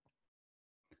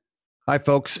Hi,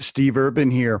 folks. Steve Urban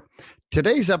here.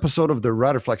 Today's episode of the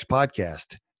Riderflex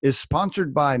podcast is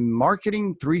sponsored by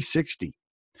Marketing 360.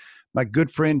 My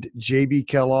good friend JB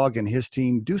Kellogg and his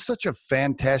team do such a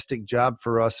fantastic job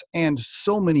for us and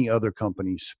so many other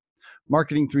companies.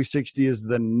 Marketing 360 is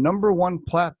the number one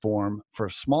platform for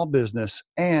small business,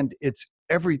 and it's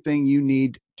everything you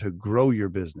need to grow your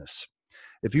business.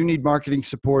 If you need marketing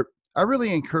support, I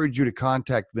really encourage you to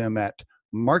contact them at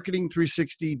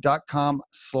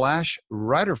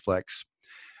marketing360.com/riderflex,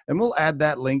 and we'll add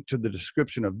that link to the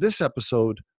description of this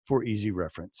episode for easy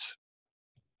reference.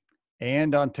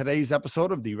 And on today's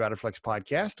episode of the Riderflex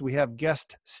podcast, we have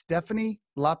guest Stephanie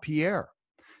LaPierre.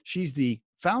 She's the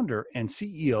founder and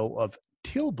CEO of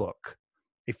Tealbook,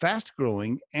 a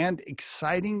fast-growing and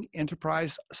exciting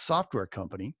enterprise software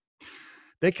company.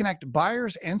 They connect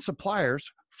buyers and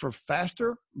suppliers for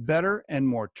faster, better, and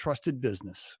more trusted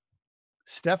business.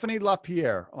 Stephanie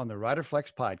LaPierre on the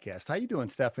Riderflex podcast. How you doing,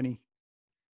 Stephanie?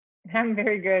 I'm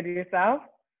very good. Yourself?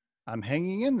 I'm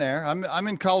hanging in there. I'm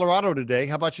in Colorado today.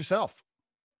 How about yourself?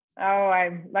 Oh,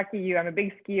 I'm lucky you. I'm a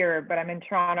big skier, but I'm in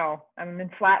Toronto. I'm in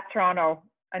flat Toronto,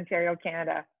 Ontario,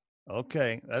 Canada.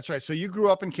 Okay, that's right. So you grew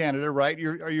up in Canada, right?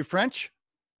 Are you French?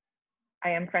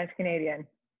 I am French Canadian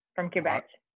from Quebec.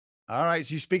 All right.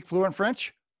 So you speak fluent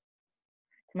French?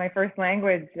 It's my first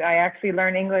language. I actually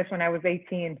learned English when I was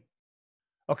 18.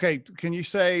 Okay. Can you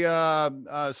say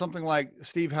something like,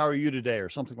 Steve, how are you today? Or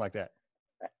something like that?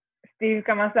 Steve,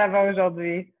 comment ça va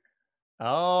aujourd'hui? Oh,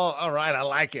 all right. I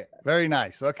like it. Very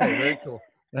nice. Okay. Very cool.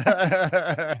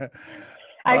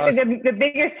 Actually, the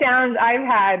biggest challenge I've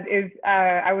had is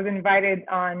I was invited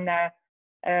on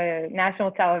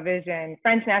national television,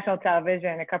 French national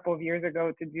television, a couple of years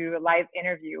ago to do a live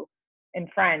interview in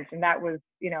French. And that was,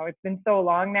 it's been so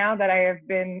long now that I have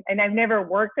been, and I've never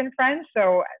worked in French.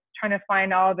 So trying to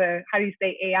find all the, how do you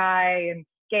say AI and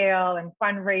scale and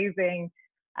fundraising.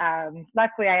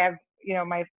 Luckily I have,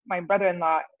 my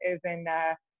brother-in-law is in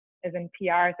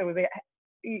PR. So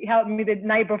he helped me the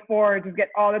night before to get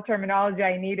all the terminology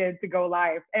I needed to go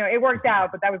live. Anyway, it worked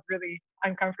out, but that was really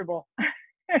uncomfortable.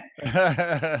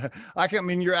 Your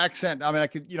accent, I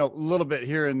could, a little bit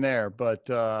here and there, but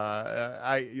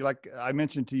like I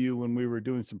mentioned to you when we were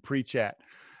doing some pre-chat,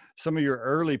 some of your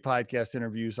early podcast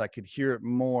interviews, I could hear it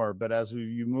more, but as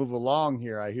you move along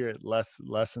here, I hear it less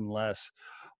and less.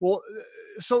 Well,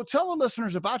 so tell the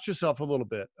listeners about yourself a little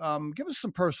bit. Give us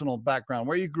some personal background,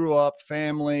 where you grew up,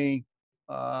 family,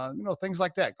 things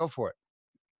like that. Go for it.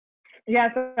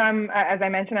 Yeah, so as I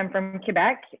mentioned, I'm from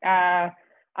Quebec.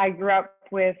 I grew up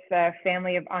with a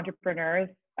family of entrepreneurs.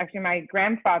 Actually, my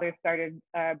grandfather started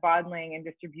bottling and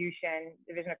distribution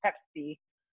division of Pepsi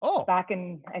back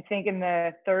in, I think, in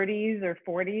the 30s or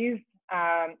 40s.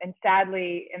 And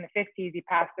sadly, in the 50s, he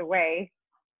passed away.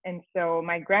 And so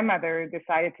my grandmother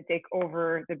decided to take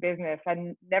over the business.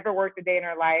 Had never worked a day in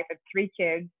her life, had 3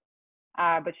 kids,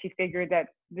 but she figured that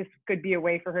this could be a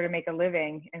way for her to make a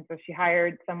living. And so she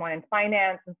hired someone in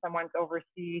finance and someone to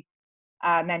oversee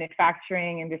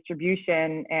manufacturing and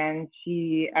distribution, and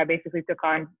she basically took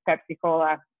on Pepsi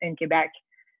Cola in Quebec.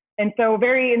 And so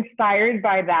very inspired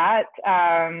by that,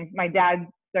 my dad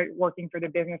started working for the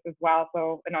business as well,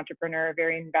 so an entrepreneur,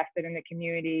 very invested in the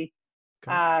community.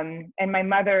 Okay. And my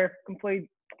mother, completely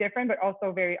different, but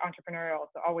also very entrepreneurial,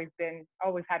 so always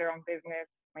had her own business.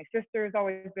 My sister has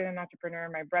always been an entrepreneur.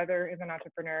 My brother is an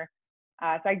entrepreneur.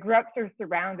 So I grew up sort of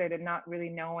surrounded and not really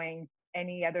knowing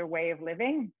any other way of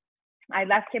living. I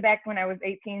left Quebec when I was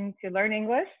 18 to learn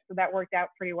English, so that worked out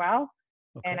pretty well.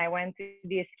 Okay. And I went to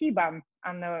be a ski bum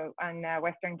on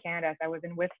Western Canada. So I was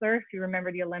in Whistler. If you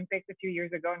remember the Olympics a few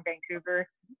years ago in Vancouver,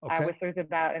 okay. Whistler's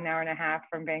about an hour and a half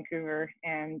from Vancouver,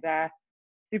 and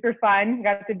super fun.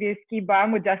 Got to be a ski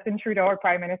bum with Justin Trudeau, our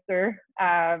Prime Minister.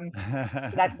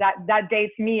 That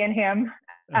dates me and him.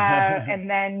 And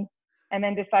then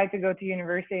decided to go to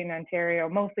university in Ontario,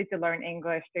 mostly to learn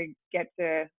English, to get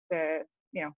to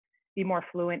be more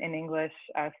fluent in English,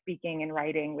 speaking and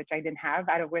writing, which I didn't have.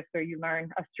 Out of Whistler, you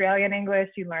learn Australian English,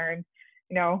 you learn,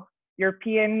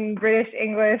 European, British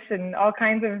English, and all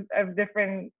kinds of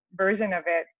different version of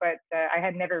it. But I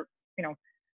had never,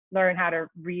 learned how to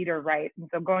read or write. And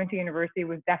so going to university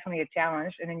was definitely a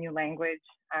challenge in a new language.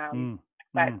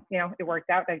 But, it worked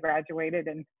out. I graduated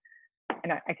and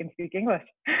I can speak English.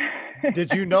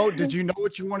 Did you know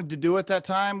what you wanted to do at that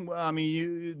time?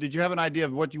 Did you have an idea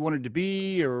of what you wanted to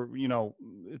be, or,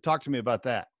 talk to me about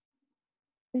that?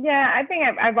 Yeah, I think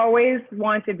I've always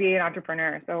wanted to be an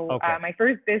entrepreneur. So okay. My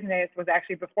first business was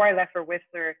actually before I left for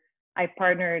Whistler. I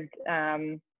partnered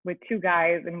with 2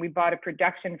 guys and we bought a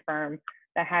production firm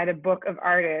that had a book of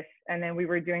artists, and then we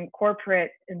were doing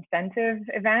corporate incentive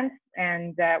events,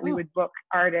 and we Oh, would book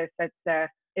artists at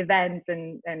events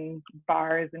and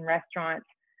bars and restaurants.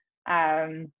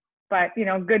 But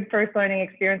good first learning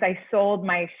experience. I sold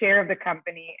my share of the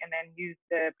company and then used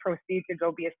the proceeds to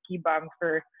go be a ski bum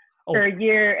for oh, a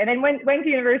year, and then went to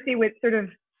university with sort of,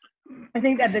 I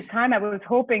think at the time I was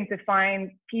hoping to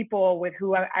find people with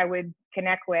who I would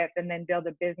connect with and then build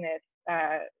a business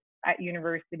at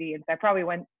university. And so I probably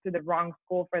went to the wrong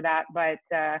school for that, but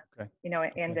okay. I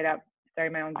Okay. ended up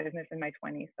starting my own business in my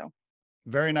 20s. So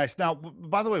Very nice. Now,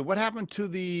 by the way, what happened to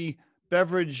the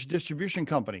beverage distribution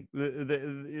company?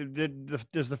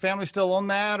 Does the family still own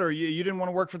that, or you didn't want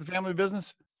to work for the family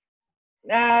business?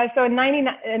 so in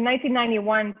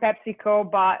 1991,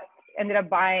 PepsiCo ended up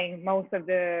buying most of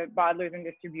the bottlers and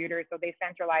distributors. So they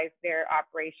centralized their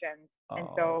operations. And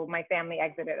Oh, so my family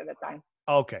exited at the time.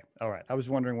 okay. All right. I was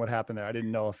wondering what happened there. I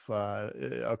didn't know if,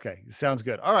 okay. Sounds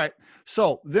good. All right.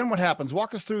 So then what happens?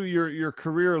 Walk us through your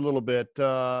career a little bit.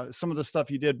 Some of the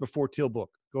stuff you did before Teal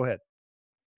Book. Go ahead.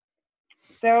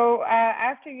 So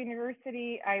after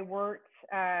university, I worked,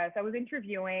 so I was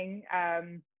interviewing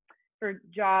for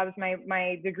jobs.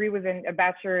 My degree was in a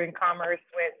bachelor in commerce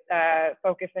with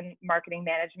focus in marketing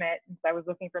management. And so I was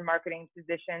looking for marketing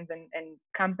positions and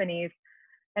companies.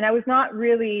 And I was not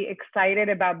really excited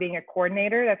about being a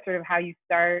coordinator. That's sort of how you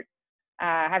start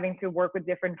having to work with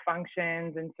different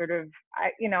functions and sort of,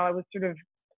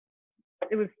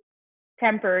 it was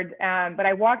tempered. But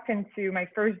I walked into my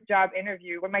first job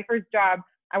interview. When my first job,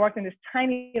 I walked in this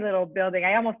tiny little building.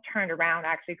 I almost turned around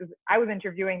actually because I was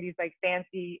interviewing these like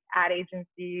fancy ad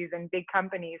agencies and big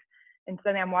companies. And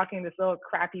suddenly I'm walking in this little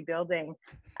crappy building.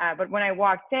 But when I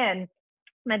walked in,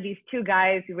 I met these two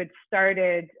guys who had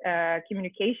started a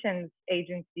communications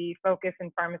agency focused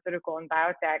in pharmaceutical and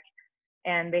biotech.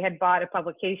 And they had bought a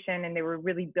publication and they were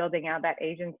really building out that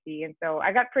agency. And so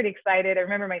I got pretty excited. I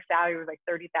remember my salary was like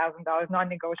 $30,000,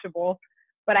 non-negotiable.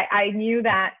 But I knew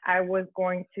that I was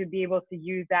going to be able to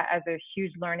use that as a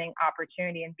huge learning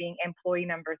opportunity, and being employee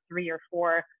number 3 or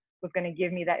 4 was going to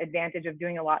give me that advantage of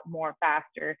doing a lot more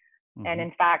faster. And Hmm.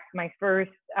 in fact, my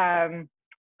first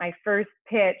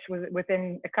pitch was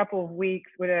within a couple of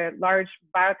weeks with a large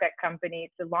biotech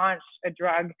company to launch a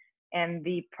drug. And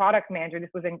the product manager, this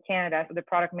was in Canada, so the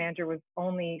product manager was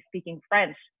only speaking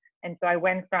French. And so I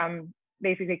went from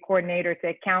basically coordinator to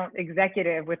account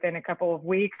executive within a couple of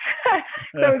weeks.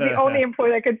 So I was the only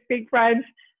employee that could speak French.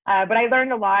 But I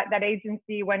learned a lot. That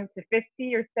agency went to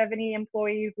 50 or 70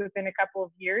 employees within a couple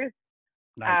of years.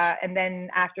 Nice. And then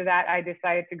after that, I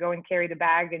decided to go and carry the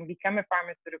bag and become a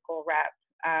pharmaceutical rep.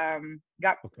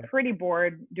 Got Okay. pretty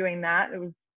bored doing that. It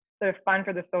was sort of fun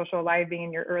for the social life, being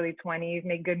in your early 20s,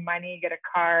 make good money, get a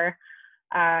car.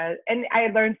 And I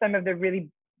learned some of the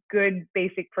really good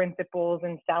basic principles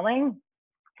in selling.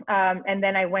 And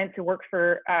then I went to work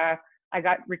for, I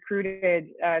got recruited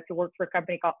to work for a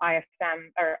company called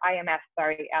IMS,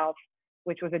 sorry, ELF,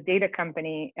 which was a data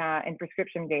company in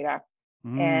prescription data.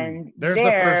 Mm. And There's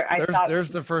the first, there I there's, thought, there's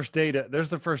the first data. There's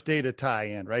the first data tie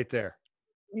in right there.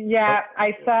 Oh, yeah,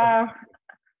 I saw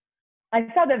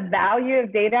the value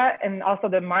of data and also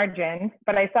the margin,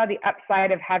 but I saw the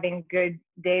upside of having good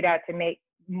data to make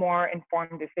more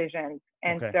informed decisions.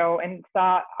 And okay. so, and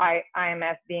saw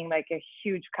IMS being like a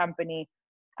huge company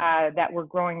that were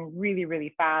growing really,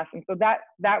 really fast. And so that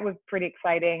was pretty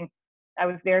exciting. I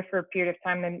was there for a period of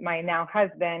time. Then my now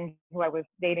husband, who I was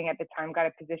dating at the time, got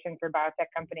a position for a biotech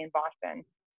company in Boston.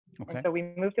 And Okay. so we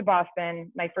moved to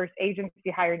Boston. My first agency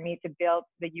hired me to build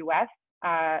the US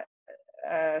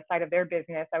side of their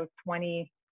business. I was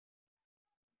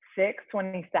 26,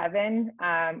 27,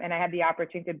 and I had the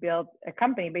opportunity to build a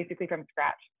company basically from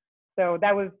scratch. So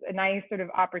that was a nice sort of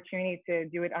opportunity to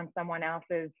do it on someone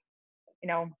else's, you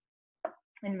know,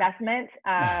 investment.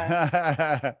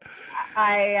 I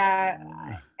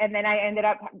and then I ended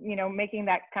up, making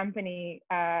that company,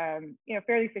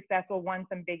 fairly successful. Won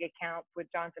some big accounts with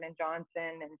Johnson and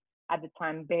Johnson, and at the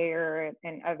time Bayer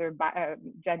and other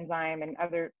Genzyme and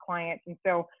other clients. And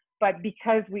so, but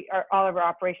because all of our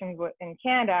operations were in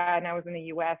Canada and I was in the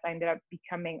U.S., I ended up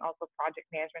becoming also project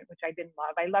management, which I didn't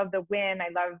love. I love the win, I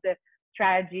love the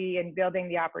strategy and building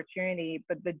the opportunity,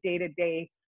 but the day-to-day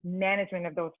management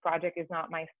of those projects is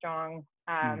not my strong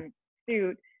Mm.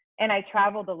 suit. And I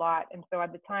traveled a lot. And so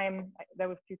at the time, that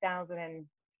was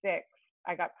 2006,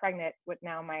 I got pregnant with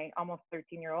now my almost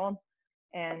 13-year-old.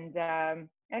 And I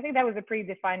think that was a pretty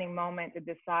defining moment to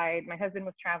decide. My husband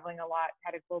was traveling a lot,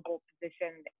 had a global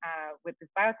position with this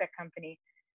biotech company.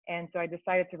 And so I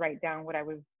decided to write down what I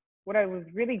was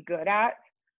really good at,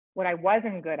 what I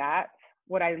wasn't good at,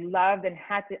 what I loved and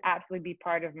had to absolutely be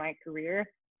part of my career,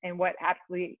 and what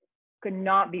absolutely could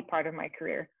not be part of my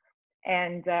career.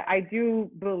 And I do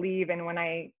believe, and when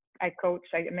I coach,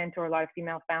 I mentor a lot of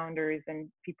female founders and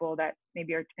people that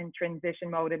maybe are in transition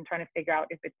mode and trying to figure out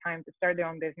if it's time to start their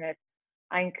own business.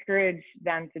 I encourage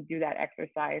them to do that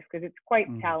exercise because it's quite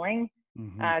telling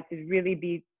to really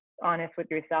be honest with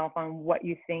yourself on what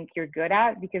you think you're good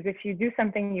at. Because if you do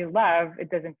something you love, it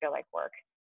doesn't feel like work,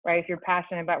 right? If you're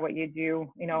passionate about what you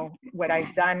do, you know, what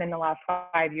I've done in the last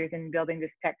 5 years in building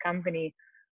this tech company,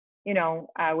 you know,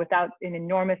 without an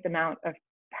enormous amount of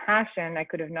passion, I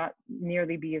could have not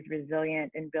nearly be as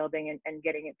resilient in building and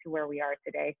getting it to where we are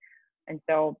today. And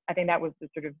so I think that was the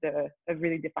sort of a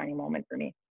really defining moment for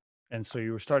me. And so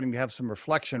you were starting to have some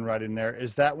reflection right in there.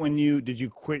 Is that when did you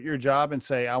quit your job and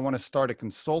say, I want to start a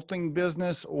consulting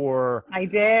business, or? I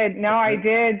did. No, I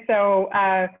did. So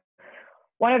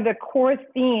one of the core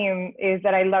themes is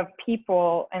that I love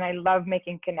people and I love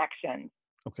making connections.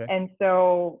 Okay. And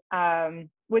so,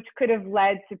 which could have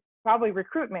led to probably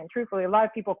recruitment. Truthfully, a lot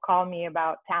of people call me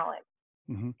about talent.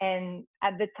 And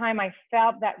at the time, I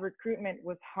felt that recruitment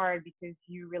was hard because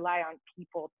you rely on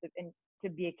people to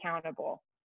be accountable.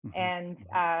 And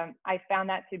I found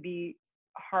that to be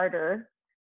harder.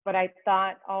 But I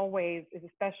thought always,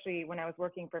 especially when I was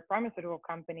working for a pharmaceutical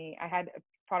company, I had a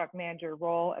product manager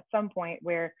role at some point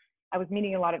where I was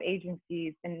meeting a lot of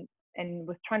agencies and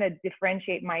was trying to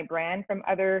differentiate my brand from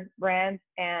other brands,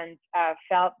 and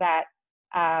felt that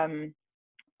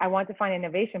I wanted to find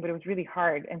innovation, but it was really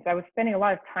hard. And so I was spending a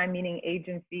lot of time meeting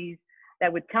agencies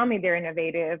that would tell me they're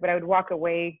innovative, but I would walk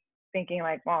away thinking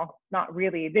like, well, not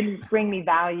really. It didn't bring me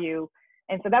value.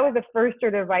 And so that was the first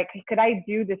sort of like, could I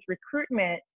do this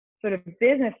recruitment sort of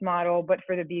business model, but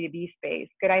for the B2B space?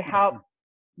 Could I help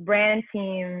brand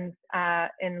teams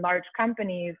in large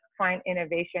companies find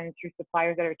innovation through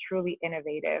suppliers that are truly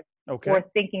innovative or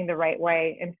thinking the right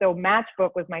way? And so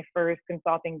Matchbook was my first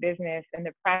consulting business, and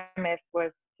the premise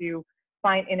was to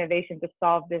find innovation to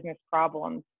solve business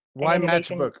problems. Why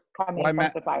Matchbook?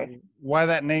 Why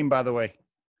that name, by the way?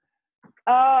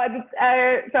 So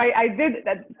I did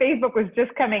that. Facebook was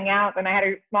just coming out, and I had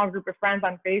a small group of friends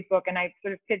on Facebook, and I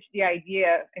sort of pitched the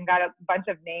idea and got a bunch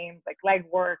of names like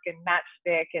Legwork and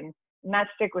Matchstick, and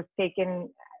Matchstick was taken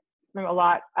from a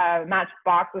lot.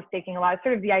 Matchbox was taking a lot.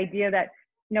 Sort of the idea that,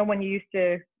 you know, when you used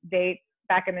to date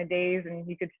back in the days and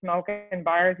you could smoke in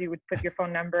bars, you would put your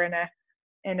phone number in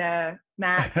a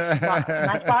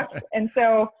matchbox, and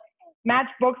so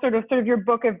Matchbook sort of your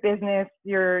book of business,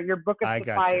 your book of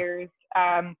suppliers.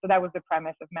 So that was the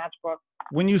premise of Matchbook.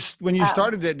 When you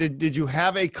started it, did you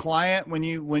have a client when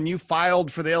you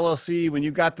filed for the LLC, when you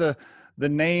got the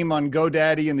name on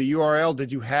GoDaddy and the URL?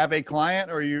 Did you have a client,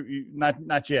 or you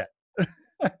not yet?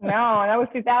 No, that was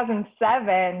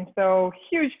 2007. So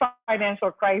huge financial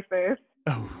crisis.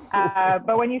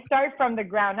 But when you start from the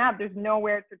ground up, there's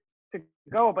nowhere to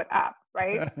go but up,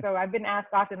 right? So I've been asked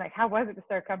often, like, how was it to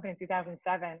start a company in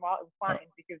 2007? Well, it was fine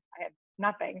because I had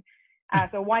nothing.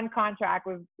 So one contract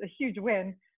was a huge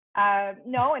win.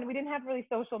 No, and we didn't have really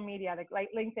social media. Like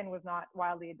LinkedIn was not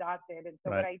wildly adopted. And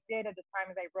so what I did at the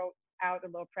time is I wrote out a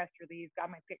little press release, got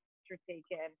my picture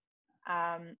taken,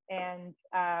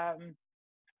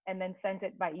 and then sent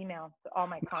it by email to all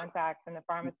my contacts in the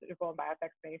pharmaceutical and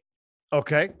biotech space.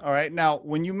 Okay. All right. Now,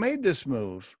 when you made this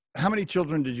move, how many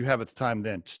children did you have at the time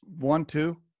then? Just one,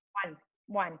 two?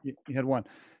 One. You had one.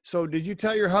 So did you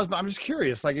tell your husband? I'm just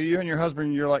curious, like you and your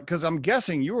husband, you're like, because I'm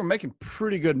guessing you were making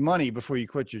pretty good money before you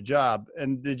quit your job.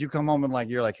 And did you come home and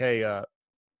you're like, hey,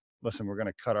 listen, we're going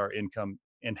to cut our income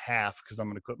in half because I'm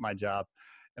going to quit my job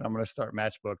and I'm going to start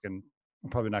Matchbook, and I'm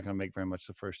probably not going to make very much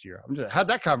the first year. How'd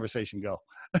that conversation go?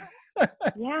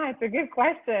 Yeah, it's a good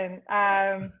question.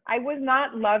 I was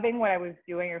not loving what I was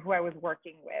doing or who I was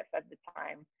working with at the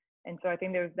time. And so I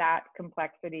think there was that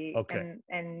complexity.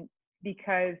 And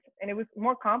it was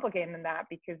more complicated than that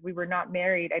because we were not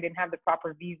married. I didn't have the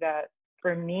proper visa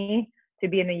for me to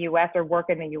be in the US or work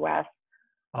in the US.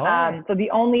 So the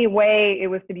only way it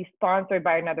was to be sponsored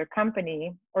by another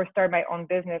company or start my own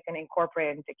business and incorporate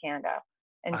it into Canada.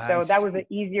 And so that was an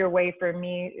easier way for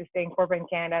me to stay incorporated in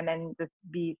Canada and then just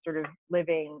be sort of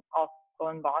living also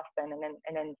in Boston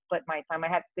and then split my time. I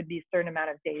had to be a certain amount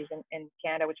of days in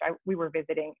Canada, which we were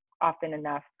visiting often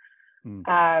enough.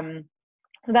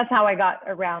 So that's how I got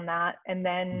around that. And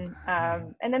then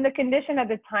the condition at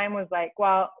the time was like,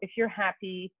 well, if you're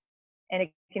happy and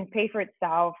it can pay for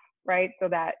itself, right? So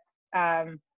that,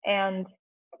 and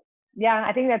yeah,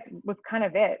 I think that was kind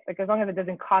of it. Like, as long as it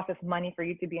doesn't cost us money for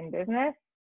you to be in business,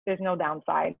 there's no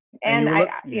downside. And And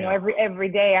you were I every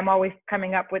day I'm always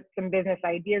coming up with some business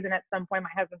ideas. And at some point, my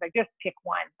husband's like, just pick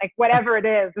one, like whatever it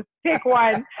is, just pick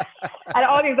one. And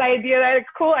all these ideas. I had a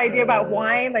cool idea about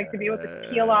wine, like to be able to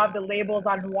peel off the labels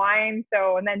on wine.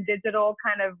 So, and then digital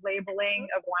kind of labeling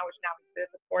of wine, which now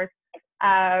exists, of course.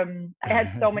 I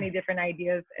had so many different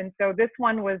ideas. And so this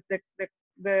one was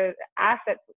the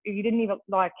assets. You didn't need a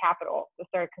lot of capital to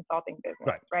start a consulting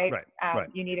business, right?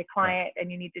 You need a client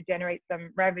and you need to generate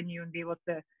some revenue and be able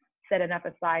to set enough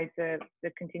aside to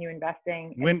continue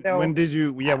investing. When did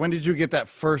you get that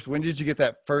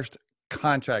first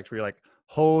contract where you're like,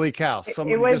 holy cow,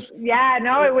 it was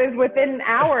within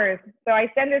hours. So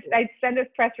I send this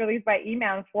press release by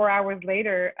email, and 4 hours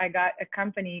later I got a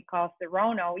company called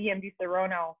Serono, EMD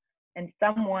Serono, and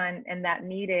someone in that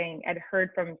meeting had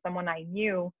heard from someone I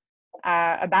knew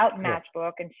about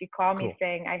Matchbook, and she called me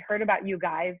saying, I heard about you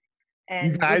guys,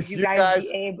 and would you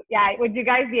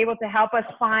guys be able to help us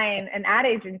find an ad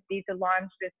agency to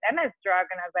launch this MS drug?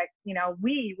 And I was like,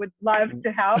 we would love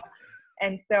to help.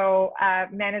 And so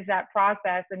manage that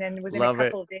process. And then within a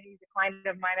couple of days, a client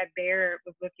of mine at Bayer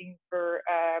was looking for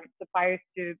suppliers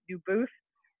to do booths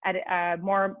at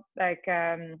more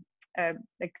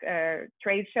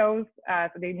trade shows.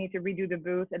 So they need to redo the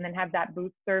booth and then have that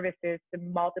booth services to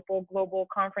multiple global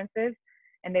conferences.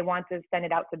 And they want to send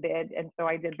it out to bid. And so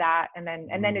I did that. And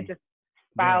then it just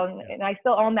spiraled. And I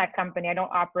still own that company. I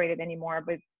don't operate it anymore,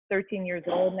 but it's 13 years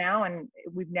old now. And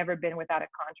we've never been without a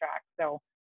contract. So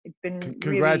it's been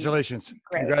congratulations.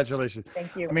 Really congratulations.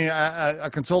 Thank you. I mean, a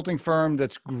consulting firm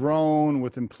that's grown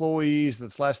with employees,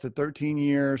 that's lasted 13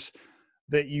 years,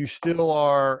 that you still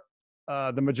are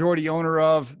the majority owner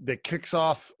of, that kicks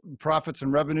off profits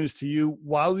and revenues to you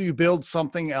while you build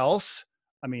something else.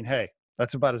 I mean, hey,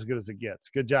 that's about as good as it gets.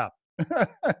 Good job.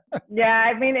 Yeah,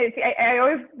 I mean, I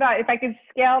always thought if I could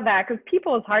scale that, because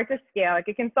people is hard to scale. Like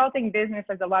a consulting business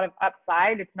has a lot of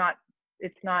upside. It's not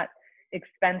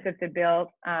expensive to build.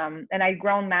 And I'd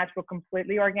grown Matchbook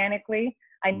completely organically.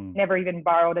 I never even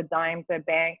borrowed a dime to a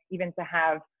bank, even to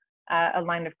have a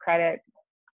line of credit.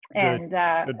 And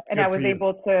I was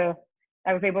able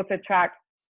to attract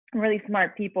really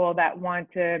smart people that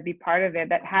want to be part of it,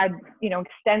 that had,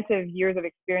 extensive years of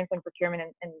experience in procurement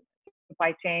and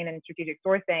supply chain and strategic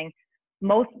sourcing.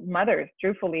 Most mothers,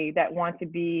 truthfully, that want to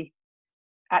be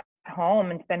at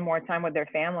home and spend more time with their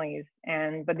families,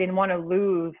 but didn't want to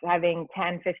lose having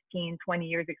 10, 15, 20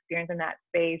 years experience in that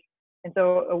space. And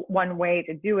so one way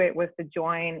to do it was to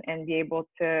join and be able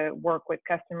to work with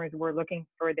customers who were looking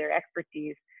for their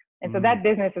expertise. And so that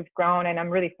business has grown, and I'm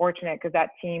really fortunate because that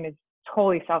team is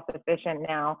totally self-sufficient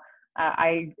now.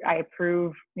 I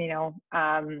approve,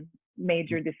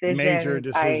 major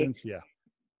decisions.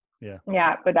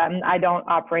 Yeah, but I don't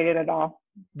operate it at all.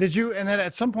 Did you? And then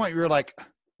at some point you were like,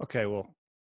 okay, well,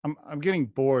 I'm getting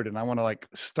bored and I want to like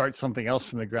start something else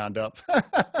from the ground up.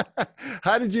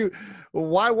 How did you?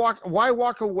 Why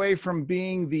walk away from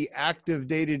being the active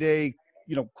day-to-day,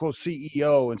 quote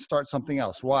CEO, and start something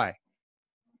else? Why?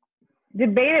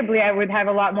 Debatably, I would have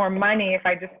a lot more money if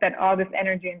I just spent all this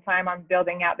energy and time on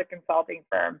building out the consulting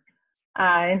firm.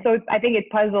 And so I think it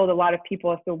puzzled a lot of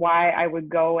people as to why I would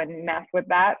go and mess with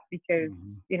that, because,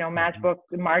 Matchbook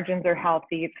margins are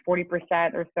healthy. It's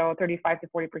 40% or so, 35 to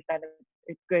 40%.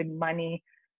 It's good money.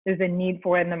 There's a need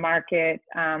for it in the market.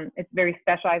 It's very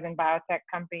specialized in biotech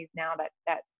companies now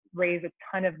that raise a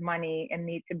ton of money and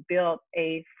need to build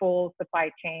a full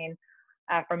supply chain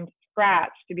from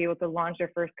scratch to be able to launch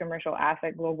their first commercial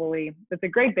asset globally. So it's a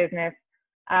great business.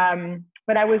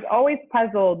 But I was always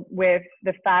puzzled with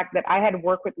the fact that I had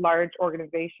worked with large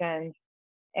organizations,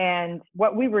 and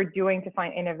what we were doing to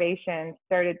find innovation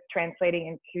started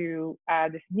translating into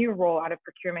this new role out of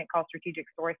procurement called strategic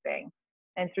sourcing.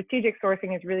 And strategic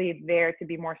sourcing is really there to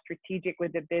be more strategic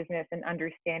with the business and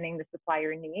understanding the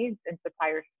supplier needs and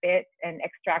supplier fit and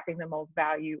extracting the most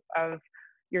value of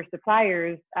your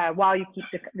suppliers while you keep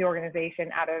the organization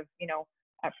out of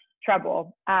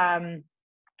trouble.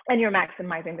 And you're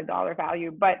maximizing the dollar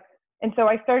value. And so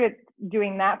I started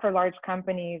doing that for large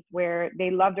companies where they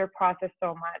loved our process so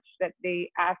much that they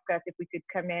asked us if we could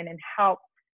come in and help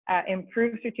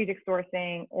improve strategic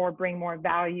sourcing or bring more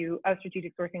value of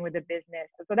strategic sourcing with the business.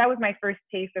 So that was my first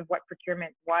taste of what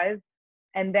procurement was.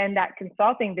 And then that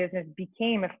consulting business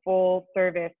became a full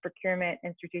service procurement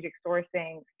and strategic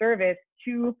sourcing service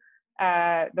to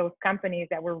those companies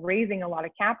that were raising a lot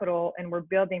of capital and were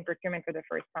building procurement for the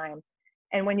first time.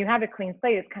 And when you have a clean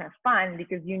slate, it's kind of fun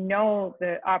because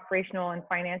the operational and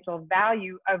financial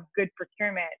value of good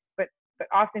procurement, but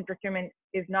often procurement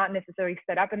is not necessarily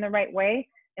set up in the right way.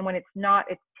 And when it's not,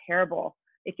 it's terrible.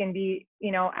 It can be,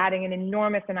 adding an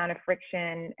enormous amount of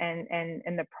friction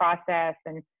and the process,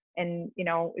 and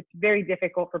it's very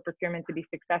difficult for procurement to be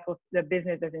successful. The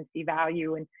business doesn't see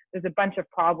value, and there's a bunch of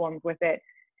problems with it.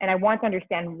 And I want to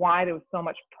understand why there was so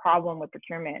much problem with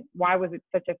procurement. Why was it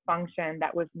such a function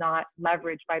that was not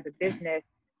leveraged by the business?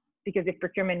 Because if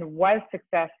procurement was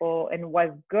successful and was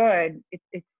good,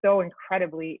 it's so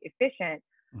incredibly efficient.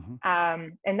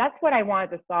 And that's what I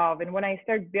wanted to solve. And when I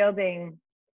started building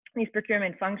these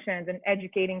procurement functions and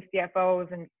educating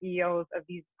CFOs and CEOs of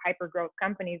these hyper growth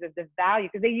companies of the value,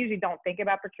 because they usually don't think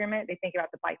about procurement. They think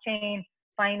about supply chain,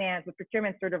 finance, but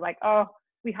procurement's sort of like, oh,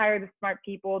 we hire the smart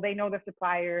people, they know the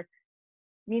supplier.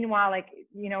 Meanwhile,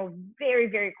 very,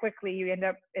 very quickly you end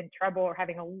up in trouble or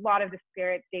having a lot of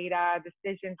disparate data,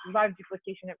 decisions, a lot of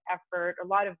duplication of effort, a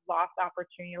lot of lost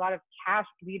opportunity, a lot of cash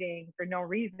bleeding for no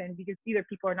reason, because either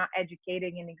people are not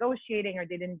educating and negotiating, or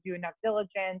they didn't do enough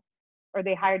diligence, or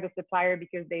they hired the supplier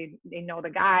because they know the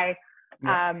guy.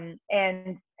 Yeah.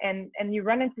 And you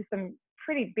run into some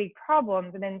pretty big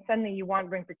problems, and then suddenly you want to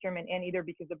bring procurement in, either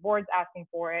because the board's asking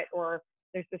for it, or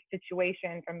there's this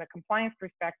situation from the compliance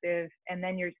perspective, and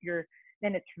then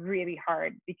then it's really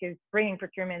hard, because bringing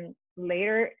procurement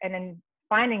later and then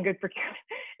finding good procurement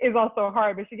is also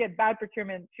hard. But if you get bad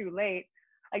procurement too late,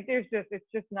 it's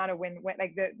just not a win-win.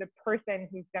 Like the person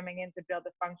who's coming in to build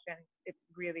the function, it's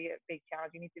really a big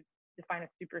challenge. You need to find a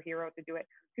superhero to do it,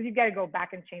 because you've got to go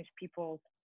back and change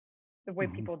the way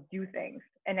people do things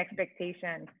and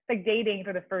expectations. It's like dating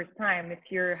for the first time. If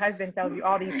your husband tells you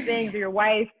all these things, or your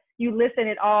wife, you listen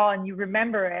it all and you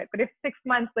remember it. But if 6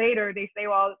 months later they say,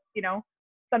 well,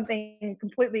 something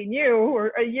completely new,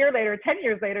 or a year later, 10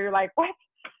 years later, you're like, what?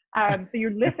 So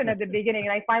you listen at the beginning.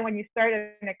 And I find when you start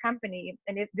in a company,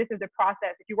 and this is the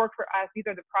process, if you work for us, these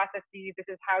are the processes, this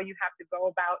is how you have to go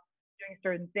about doing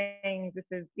certain things. This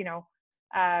is,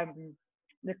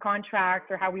 the contracts,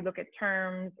 or how we look at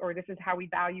terms, or this is how we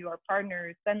value our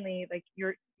partners. Suddenly, like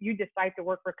you decide to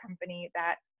work for a company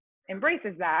that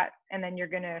embraces that, and then you're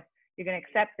gonna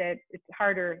accept it. It's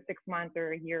harder 6 months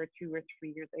or a year or 2 or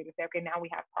 3 years later to say, okay, now we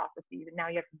have processes, and now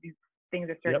you have to do things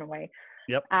a certain way.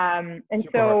 Yep. And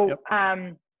Super so hard.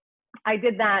 Yep. I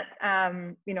did that,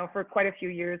 for quite a few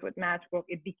years with Matchbook.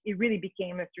 It really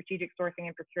became a strategic sourcing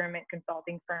and procurement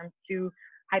consulting firm to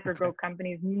hyper growth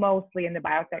companies, mostly in the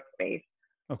biotech space.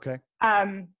 Okay.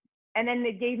 And then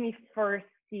it gave me first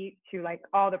seat to like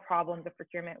all the problems of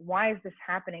procurement. Why is this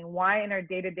happening? Why in our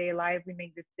day-to-day lives we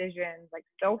make decisions like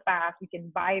so fast? We can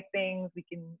buy things. We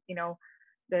can,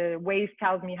 the Waze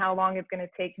tells me how long it's going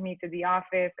to take me to the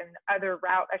office and the other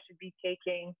route I should be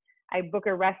taking. I book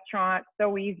a restaurant,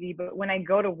 so easy. But when I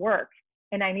go to work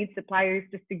and I need suppliers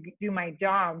just to do my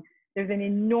job, there's an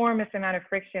enormous amount of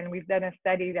friction. We've done a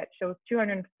study that shows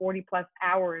 240 plus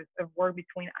hours of work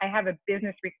between I have a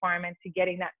business requirement to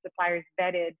getting that suppliers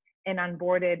vetted and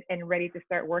onboarded and ready to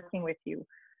start working with you.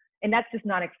 And that's just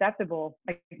not acceptable.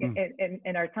 Like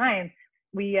in our time,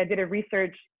 we did a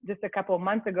research just a couple of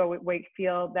months ago with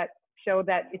Wakefield that showed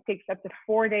that it takes up to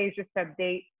 4 days just to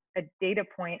update a data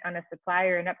point on a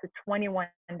supplier, and up to 21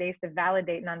 days to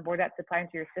validate and onboard that supplier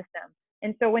into your system.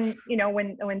 And so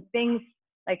when things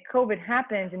like COVID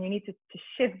happens and you need to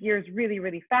shift gears really,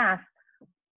 really fast,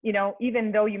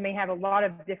 even though you may have a lot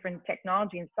of different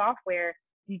technology and software,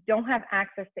 you don't have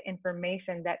access to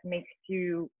information that makes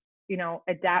you,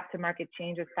 adapt to market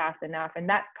changes fast enough. And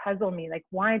that puzzled me, like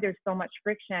why there's so much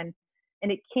friction.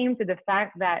 And it came to the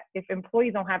fact that if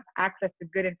employees don't have access to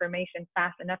good information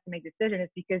fast enough to make decisions,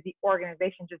 it's because the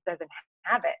organization just doesn't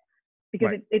have it.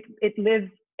 Because it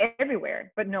lives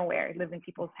everywhere, but nowhere. It lives in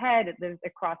people's head. It lives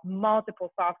across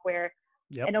multiple software.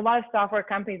 Yep. And a lot of software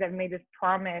companies have made this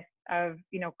promise of,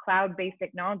 cloud-based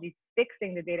technology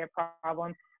fixing the data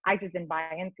problem. I just didn't buy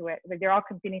into it. Like they're all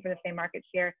competing for the same market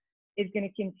share. It's going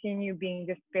to continue being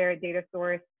disparate data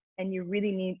source. And you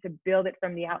really need to build it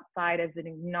from the outside as an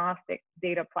agnostic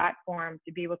data platform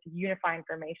to be able to unify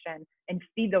information and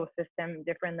feed those systems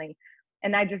differently.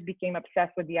 And I just became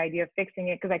obsessed with the idea of fixing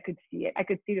it because I could see it. I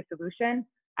could see the solution.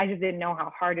 I just didn't know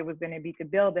how hard it was going to be to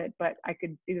build it, but I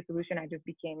could see the solution. I just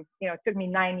became, it took me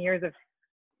 9 years of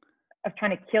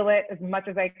trying to kill it as much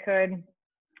as I could.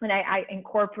 And I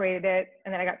incorporated it.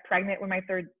 And then I got pregnant with my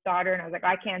third daughter, and I was like,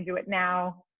 I can't do it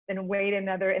now. Then wait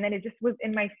another. And then it just was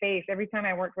in my face. Every time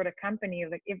I worked with a company, it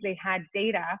was like, if they had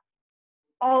data,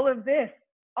 all of this,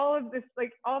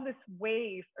 like all this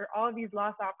waste or all of these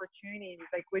lost opportunities,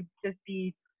 like would just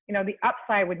be, the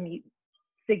upside would be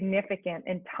significant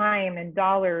in time and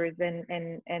dollars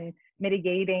and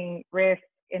mitigating risk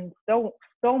and so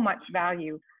much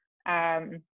value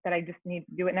that I just need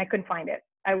to do it. And I couldn't find it.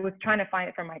 I was trying to find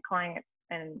it for my clients,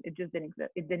 and it just didn't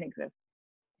exist. It didn't exist.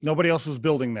 Nobody else was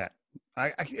building that.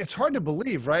 It's hard to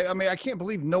believe, right? I mean, I can't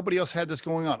believe nobody else had this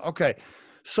going on. Okay.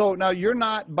 So now you're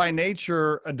not by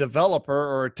nature a developer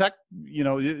or a tech,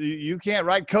 you can't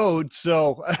write code.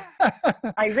 So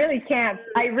I really can't.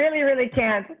 I really, really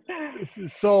can't.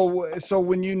 so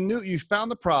when you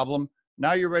found the problem,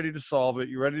 now you're ready to solve it.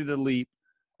 You're ready to leap.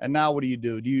 And now what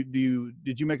do?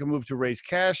 Did you make a move to raise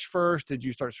cash first? Did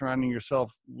you start surrounding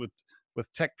yourself with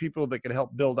tech people that could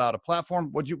help build out a platform?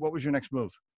 What was your next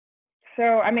move? So,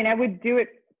 I mean, I would do it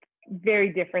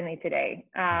very differently today.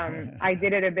 I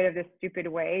did it a bit of the stupid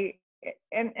way,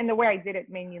 and the way I did it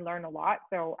made me learn a lot.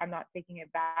 So I'm not taking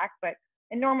it back, but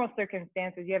in normal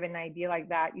circumstances, you have an idea like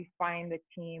that, you find the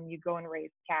team, you go and raise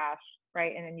cash,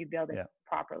 right? And then you build it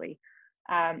properly.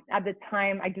 At the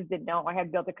time, I just didn't know. I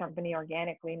had built a company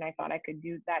organically, and I thought I could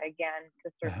do that again to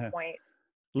a certain point.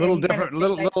 Little different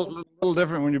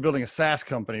when you're building a SaaS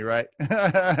company, right?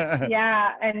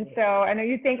 Yeah, and so I know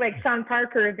you think like Sean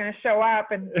Parker is going to show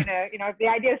up, and if the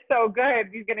idea is so good,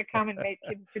 he's going to come and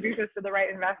introduce us to the right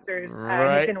investors.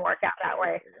 It didn't work out that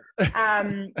way.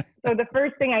 So the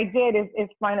first thing I did is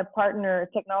find a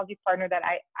technology partner that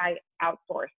I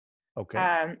outsourced. Okay.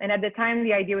 And at the time,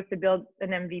 the idea was to build an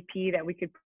MVP that we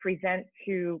could present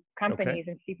to companies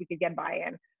and see if we could get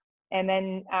buy-in. And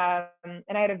then,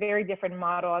 and I had a very different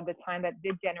model at the time that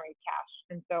did generate cash.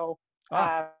 And so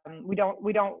we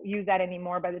don't use that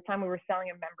anymore. By the time we were selling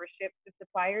a membership to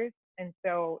suppliers. And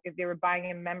so if they were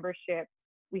buying a membership,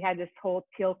 we had this whole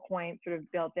Teal coin sort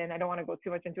of built in. I don't want to go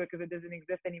too much into it because it doesn't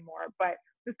exist anymore, but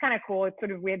it was kind of cool. It's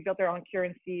sort of, we had built our own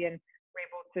currency and were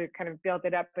able to kind of build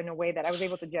it up in a way that I was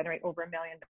able to generate over $1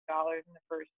 million in the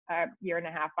first year and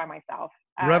a half by myself.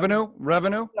 Revenue?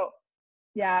 So,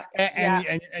 yeah.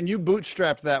 And you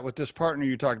bootstrapped that with this partner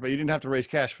you talked about. You didn't have to raise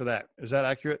cash for that. Is that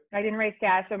accurate? I didn't raise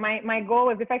cash. So my goal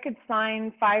was if I could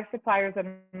sign 5 suppliers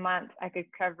a month, I could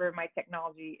cover my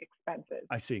technology expenses.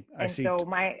 I see. So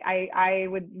I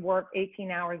would work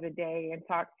 18 hours a day and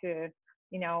talk to,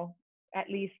 at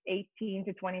least 18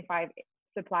 to 25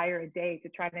 supplier a day to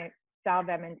try to sell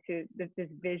them into this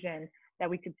vision that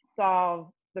we could solve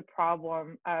the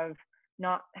problem of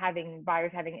not having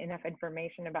buyers having enough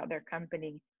information about their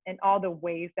company and all the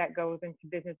ways that goes into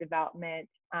business development,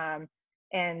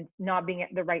 and not being at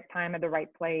the right time at the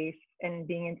right place and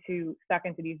being stuck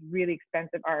into these really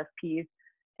expensive RFPs.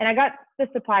 And I got the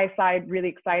supply side really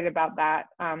excited about that,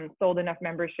 sold enough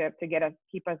membership to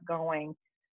keep us going.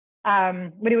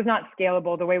 But it was not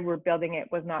scalable. The way we were building it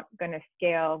was not going to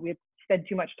scale. We had spent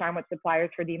too much time with suppliers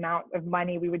for the amount of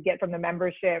money we would get from the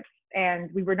memberships, and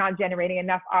we were not generating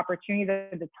enough opportunities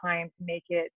at the time to make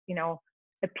it,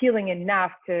 appealing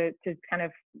enough to kind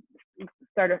of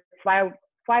start a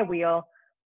flywheel.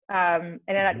 And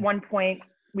then at one point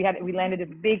we landed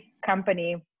this big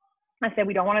company. I said,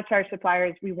 we don't want to charge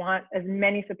suppliers. We want as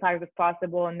many suppliers as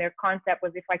possible. And their concept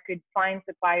was if I could find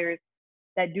suppliers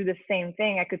that do the same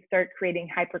thing, I could start creating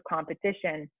hyper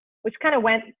competition, which kind of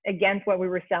went against what we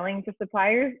were selling to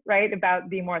suppliers, right? About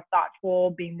being more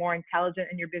thoughtful, being more intelligent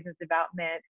in your business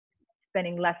development,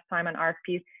 spending less time on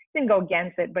RFPs. Didn't go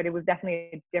against it, but it was definitely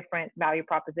a different value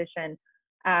proposition.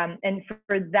 And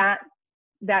for that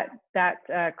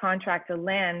contract to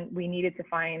land, we needed to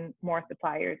find more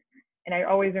suppliers. And I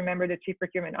always remember the chief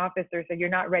procurement officer said, "You're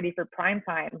not ready for prime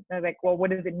time." And I was like, "Well,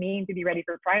 what does it mean to be ready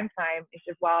for prime time?" It's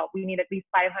just, well, we need at least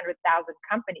 500,000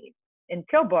 companies in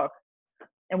Pillbook.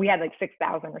 And we had like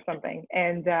 6,000 or something.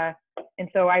 And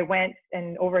so I went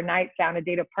and overnight found a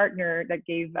data partner that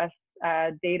gave us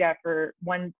data for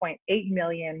 1.8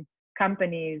 million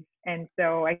companies. And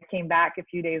so I came back a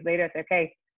few days later and said,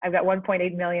 "Okay, I've got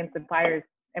 1.8 million suppliers.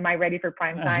 Am I ready for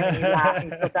prime time?" And he laughed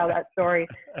and still tell that story.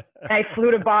 And I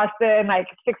flew to Boston like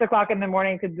 6 o'clock in the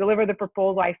morning to deliver the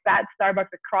proposal. I sat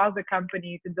Starbucks across the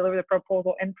company to deliver the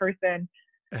proposal in person.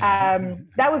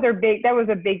 That was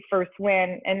a big first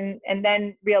win. And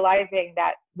then realizing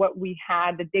that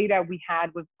the data we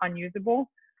had was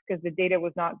unusable because the data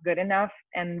was not good enough.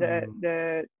 And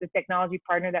the technology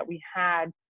partner that we had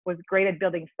was great at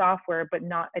building software, but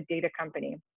not a data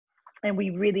company. And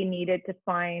we really needed to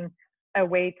find a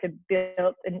way to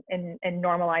build and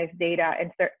normalize data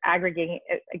and start aggregating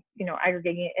it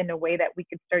in a way that we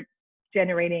could start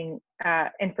generating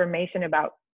information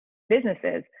about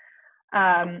businesses.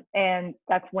 And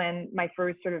that's when my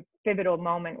first sort of pivotal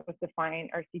moment was to find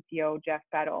our CTO, Jeff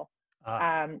Peddle.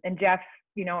 And Jeff,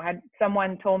 had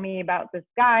someone told me about this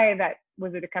guy that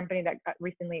was at a company that got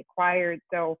recently acquired.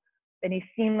 And he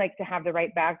seemed like to have the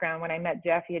right background. When I met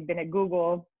Jeff, he had been at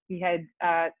Google. He had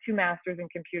 2 masters in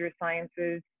computer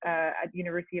sciences at the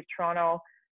University of Toronto.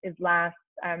 His last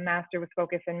master was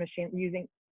focused on using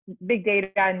big data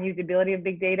and usability of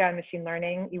big data and machine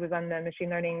learning. He was on the machine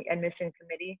learning admission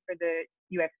committee for the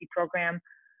USC program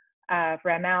for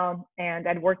ML, and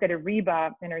I'd worked at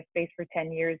Ariba in our space for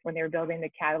 10 years when they were building the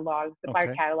catalogs,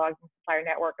 supplier catalogs and supplier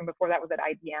network, and before that was at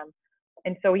IBM.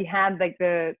 And so we had like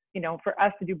for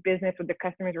us to do business with the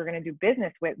customers we're going to do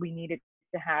business with, we needed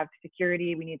to have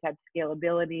security, we needed to have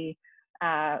scalability,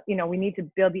 we need to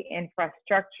build the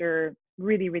infrastructure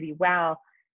really, really well.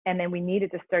 And then we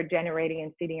needed to start generating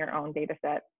and seeding our own data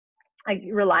set. I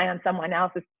rely on someone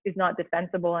else is not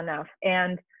defensible enough.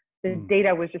 And the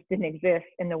data didn't exist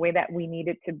in the way that we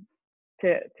needed to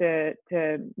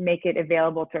make it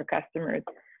available to our customers.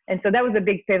 And so that was a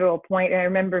big pivotal point. And I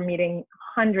remember meeting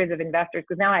hundreds of investors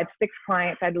because now I had 6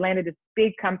 clients. I'd landed this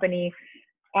big company,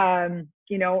 and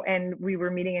we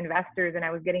were meeting investors, and I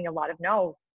was getting a lot of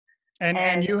no's.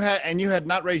 And you had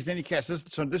not raised any cash.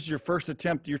 So this is your first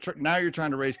attempt. Now you're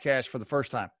trying to raise cash for the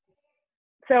first time.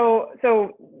 So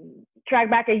track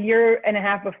back a year and a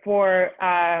half before,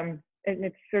 and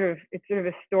it's sort of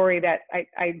a story that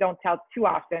I don't tell too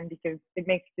often because it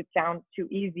makes it sound too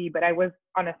easy. But I was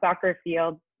on a soccer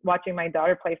field watching my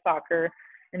daughter play soccer,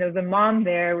 and there was a mom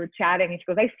there. We're chatting, and she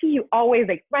goes, "I see you always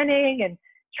like running and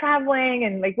traveling,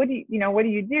 and like what do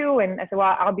you do?" And I said,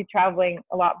 "Well, I'll be traveling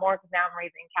a lot more because now I'm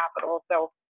raising capital."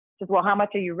 So she says, "Well, how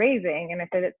much are you raising?" And I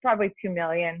said, "It's probably $2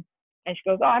 million." And she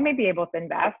goes, "Oh, I may be able to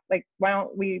invest. Like, why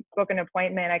don't we book an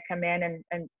appointment? I come in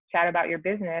and chat about your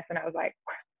business." And I was like,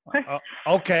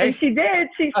 okay. And she did.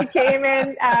 She came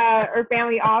in her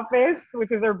family office,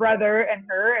 which is her brother and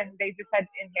her, and they just had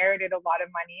inherited a lot of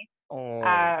money.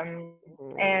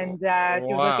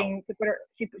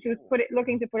 She was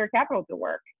looking to put her capital to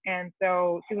work. And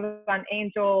so she was on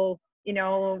angel,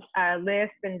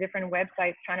 lists and different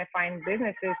websites trying to find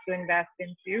businesses to invest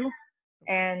into.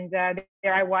 And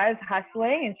there I was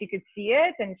hustling, and she could see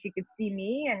it, and she could see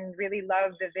me, and really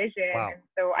loved the vision. Wow. And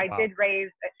so I did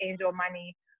raise angel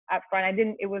money up front.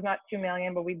 It was not $2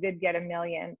 million, but we did get $1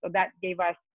 million. So that gave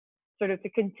us sort of to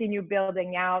continue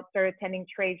building out, start attending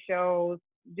trade shows,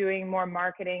 doing more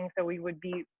marketing so we would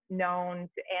be known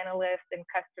to analysts and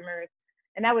customers.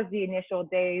 And that was the initial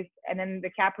days. And then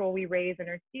the capital we raised in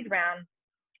our seed round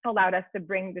allowed us to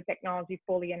bring the technology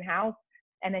fully in-house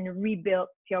and then rebuild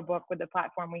Tealbook with the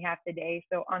platform we have today.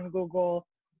 So on Google,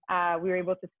 we were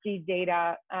able to see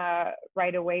data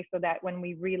right away so that when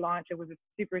we relaunched, it was a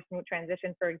super smooth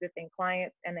transition for existing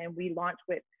clients. And then we launched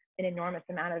with an enormous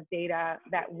amount of data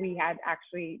that we had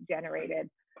actually generated.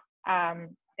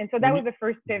 And so that was the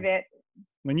first pivot.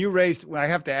 When you raised, I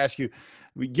have to ask you,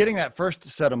 getting that first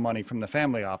set of money from the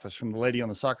family office, from the lady on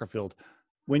the soccer field,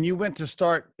 when you went to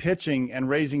start pitching and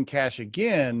raising cash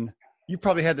again, you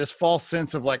probably had this false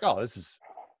sense of like, oh, this is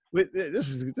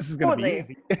going to be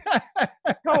easy.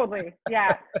 Totally.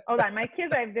 Yeah. Hold on. My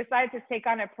kids, I've decided to take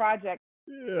on a project.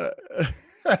 Yeah.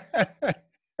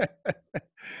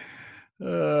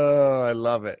 Oh, I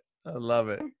love it.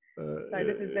 Sorry,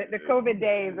 this is the COVID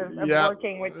days of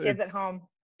working with kids at home.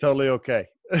 Totally okay.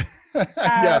 So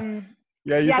I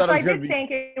did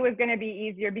think it was going to be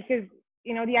easier because,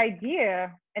 the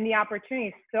idea and the opportunity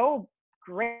is so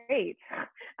great.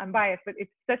 I'm biased, but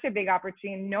it's such a big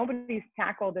opportunity. Nobody's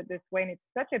tackled it this way, and it's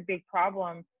such a big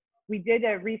problem. We did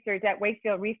a research at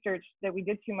Wakefield Research that we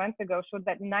did 2 months ago showed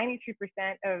that 92%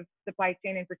 of supply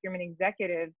chain and procurement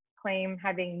executives claim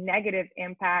having negative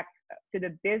impact to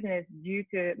the business due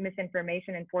to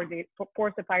misinformation and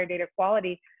poor supplier data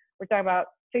quality. We're talking about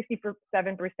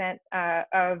 67%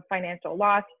 of financial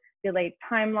loss, delayed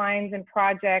timelines and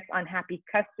projects, unhappy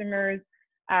customers,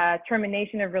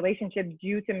 termination of relationships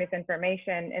due to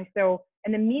misinformation.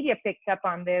 And the media picked up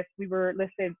on this. We were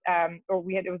listed,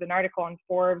 it was an article on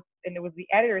Forbes, and it was the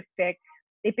editor's pick.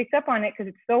 They picked up on it because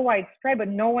it's so widespread, but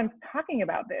no one's talking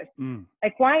about this.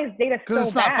 Like, why is data so bad? Because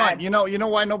it's not fun. You know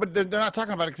why they're not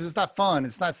talking about it? Because it's not fun.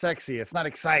 It's not sexy. It's not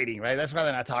exciting, right? That's why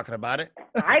they're not talking about it.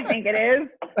 I think it is.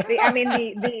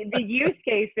 The use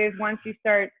cases, once you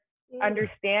start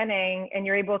understanding and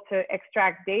you're able to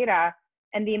extract data,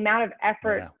 and the amount of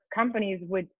effort companies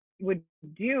would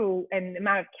do and the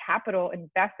amount of capital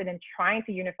invested in trying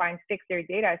to unify and fix their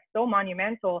data is so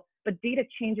monumental, but data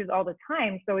changes all the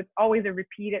time. So it's always a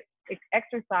repeated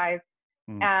exercise.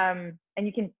 And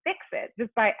you can fix it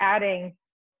just by adding,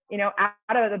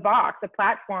 out of the box, a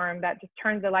platform that just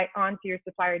turns the light onto your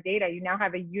supplier data. You now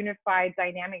have a unified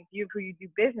dynamic view of who you do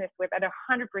business with at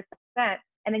 100%.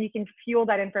 And then you can fuel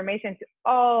that information to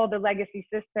all the legacy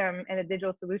system and the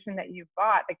digital solution that you've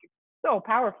bought. Like, it's so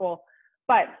powerful.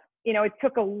 But, it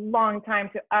took a long time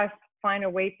to us find a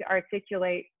way to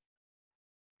articulate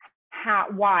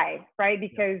why, right?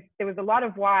 Because there was a lot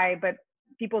of why, but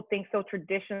people think so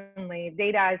traditionally,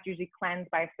 data is usually cleansed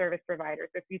by a service provider.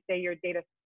 So if you say your data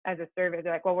as a service,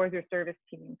 they're like, well, where's your service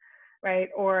team, right?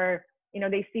 Or,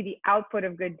 they see the output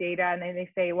of good data and then they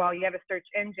say, well, you have a search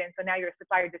engine, so now you're a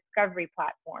supplier discovery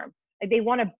platform. Like they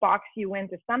want to box you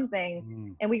into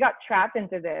something. And we got trapped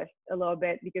into this a little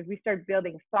bit because we started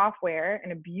building software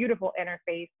and a beautiful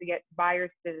interface to get buyers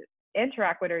to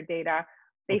interact with our data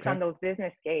based on those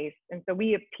business case. And so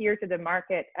we appear to the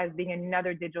market as being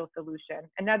another digital solution,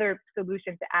 another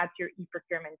solution to add to your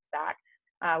e-procurement stack.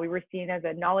 We were seen as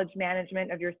a knowledge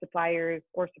management of your suppliers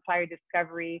or supplier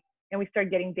discovery. And we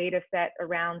started getting data set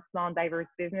around small and diverse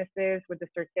businesses with the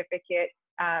certificate.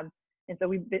 And so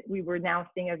we were now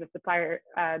seen as a supplier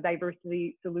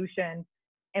diversity solution.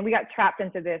 And we got trapped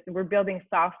into this. And we're building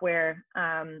software.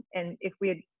 And if we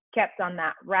had kept on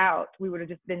that route, we would have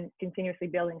just been continuously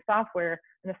building software.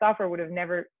 And the software would have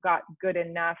never got good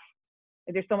enough.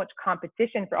 There's so much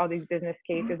competition for all these business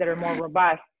cases that are more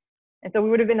robust. And so we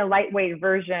would have been a lightweight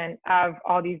version of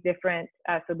all these different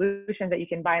solutions that you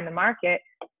can buy in the market.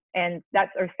 And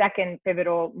that's our second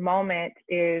pivotal moment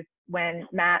is when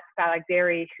Matt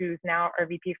Falagderi, who's now our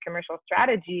VP of Commercial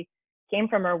Strategy, came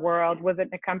from our world, was at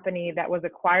a company that was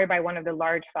acquired by one of the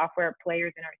large software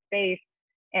players in our space.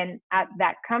 And at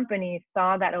that company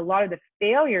saw that a lot of the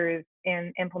failures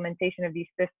in implementation of these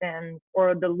systems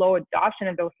or the low adoption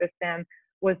of those systems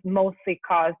was mostly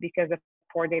caused because of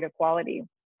poor data quality.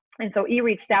 And so he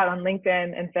reached out on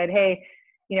LinkedIn and said, hey,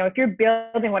 if you're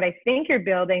building what I think you're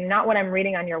building, not what I'm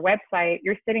reading on your website,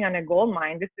 you're sitting on a gold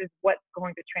mine. This is what's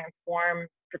going to transform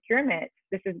procurement.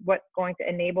 This is what's going to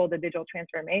enable the digital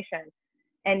transformation.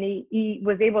 And he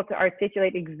was able to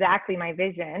articulate exactly my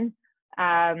vision.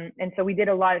 And so we did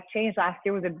a lot of change. Last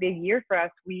year was a big year for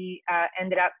us. We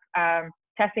ended up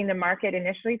testing the market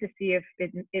initially to see if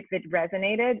it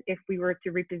resonated, if we were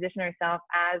to reposition ourselves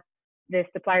as the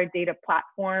supplier data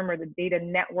platform or the data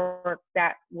network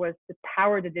that was to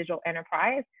power the digital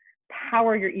enterprise,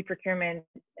 power your e-procurement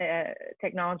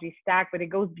technology stack, but it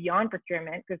goes beyond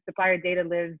procurement because supplier data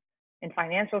lives in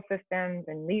financial systems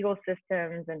and legal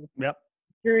systems and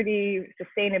security,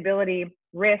 sustainability,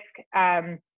 risk.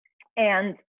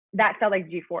 And that felt like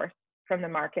G-Force from the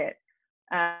market.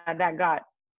 That got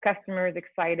customers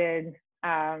excited.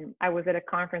 I was at a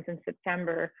conference in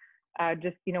September.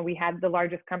 We had the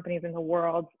largest companies in the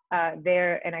world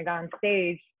there, and I got on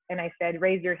stage and I said,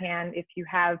 raise your hand if you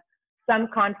have some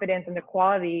confidence in the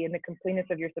quality and the completeness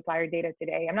of your supplier data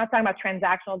today. I'm not talking about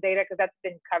transactional data because that's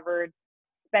been covered,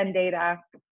 spend data,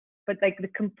 but like the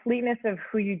completeness of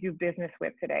who you do business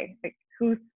with today, like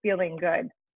who's feeling good.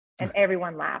 And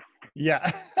everyone laughed.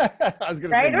 Yeah. I was going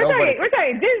to say, we're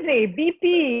talking Disney,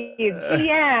 BP,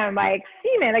 GM, like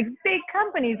Siemens, like big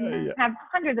companies have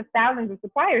hundreds of thousands of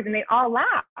suppliers and they all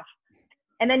laugh.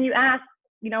 And then you ask,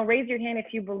 raise your hand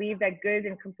if you believe that good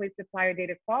and complete supplier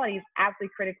data quality is absolutely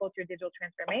critical to your digital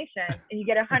transformation. And you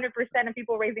get 100% of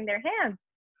people raising their hands.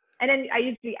 And then I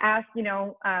usually ask,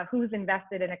 who's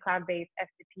invested in a cloud-based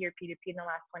S2P or P2P in the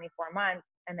last 24 months?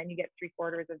 And then you get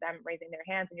 3/4 of them raising their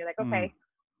hands. And you're like, okay.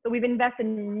 So we've invested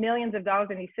millions of dollars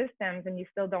in these systems and you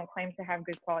still don't claim to have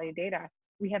good quality data.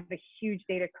 We have a huge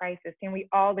data crisis. Can we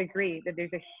all agree that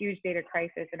there's a huge data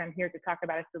crisis and I'm here to talk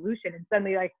about a solution? And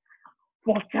suddenly like,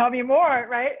 well, tell me more,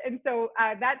 right? And so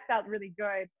that felt really good.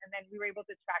 And then we were able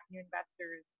to attract new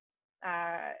investors.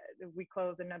 We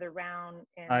closed another round.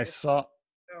 I saw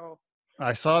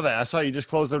that. I saw you just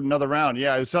closed another round.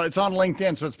 Yeah, so it's on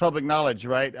LinkedIn, so it's public knowledge,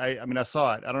 right? I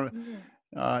saw it. I don't know.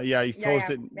 You closed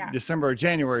it December or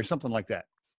January, something like that.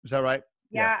 Is that right?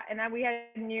 Yeah. And then we had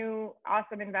new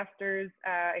awesome investors,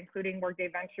 including Workday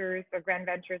Ventures or Grand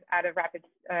Ventures out of Grand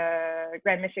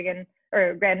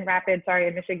Rapids,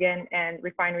 in Michigan, and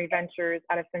Refinery Ventures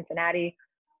out of Cincinnati.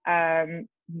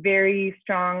 Very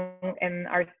strong in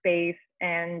our space,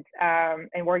 and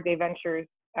Workday Ventures,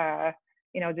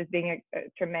 just being a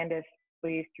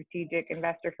tremendously strategic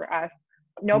investor for us.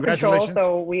 No control,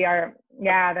 so we are,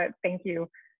 thank you.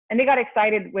 And they got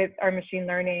excited with our machine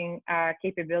learning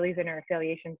capabilities and our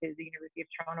affiliation to the University of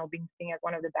Toronto being seen as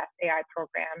one of the best AI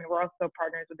programs. And we're also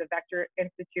partners with the Vector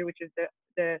Institute, which is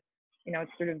the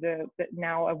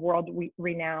now a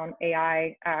world-renowned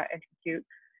AI institute.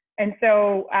 And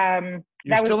so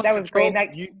that was great.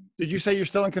 Did you say you're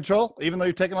still in control, even though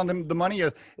you've taken on the money?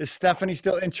 Is Stephanie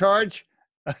still in charge?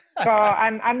 So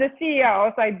I'm the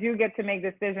CEO, so I do get to make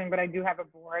decisions, but I do have a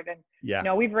board.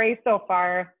 And we've raised so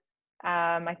far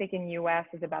I think in US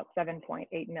is about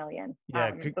 7.8 million.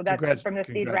 Yeah, So that's from the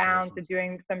seed round to congratulations.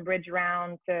 doing some bridge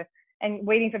round to and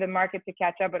waiting for the market to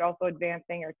catch up, but also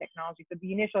advancing our technology. So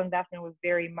the initial investment was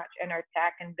very much in our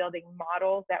tech and building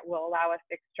models that will allow us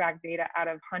to extract data out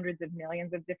of hundreds of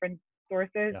millions of different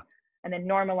sources, Yeah. and then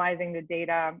normalizing the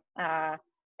data,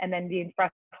 and then the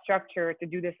infrastructure to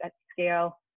do this at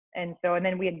scale. And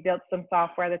then we had built some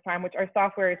software at the time, which our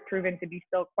software has proven to be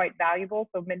still quite valuable.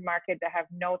 So mid-market that have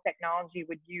no technology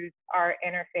would use our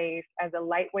interface as a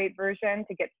lightweight version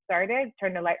to get started,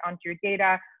 turn the light onto your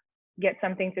data, get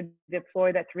something to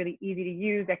deploy that's really easy to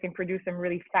use, that can produce some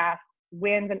really fast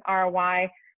wins and ROI.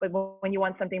 But when you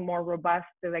want something more robust,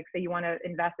 so like say you want to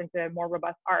invest into a more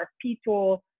robust RFP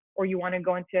tool, or you want to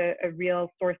go into a real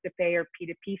source to pay or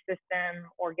P2P system,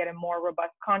 or get a more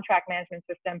robust contract management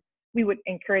system, we would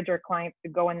encourage our clients to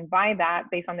go and buy that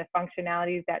based on the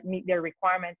functionalities that meet their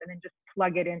requirements, and then just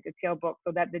plug it into Tailbook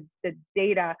so that the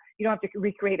data, you don't have to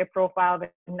recreate a profile of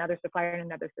another supplier in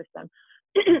another system,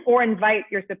 or invite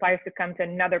your suppliers to come to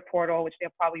another portal, which they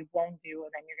probably won't do,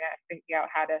 and then you're going to figure out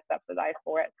how to subsidize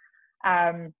for it.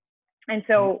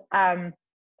 So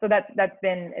that's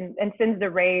been, and since the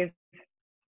raise,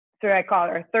 so I call it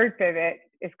our third pivot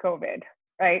is COVID,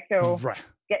 right? So Right.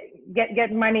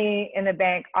 get money in the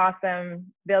bank,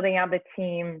 awesome. Building out the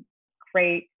team,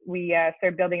 great. We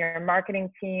started building our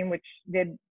marketing team, which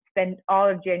did spend all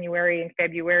of January and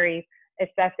February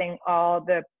assessing all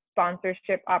the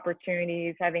sponsorship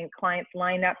opportunities, having clients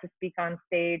line up to speak on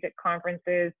stage at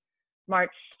conferences.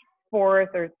 March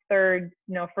 4th or 3rd,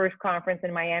 first conference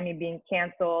in Miami being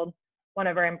canceled. One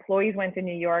of our employees went to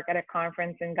New York at a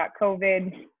conference and got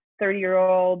COVID.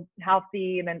 30-year-old,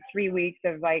 healthy, and then 3 weeks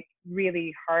of like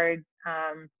really hard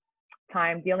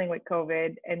time dealing with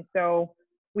COVID. And so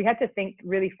we had to think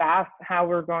really fast how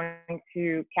we're going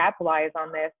to capitalize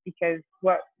on this, because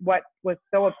what was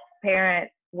so apparent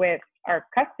with our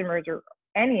customers or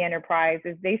any enterprise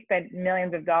is they spent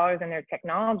millions of dollars in their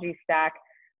technology stack,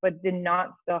 but did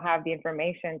not still have the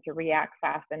information to react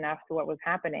fast enough to what was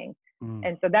happening.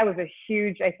 And so that was a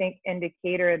huge, I think,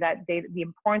 indicator that the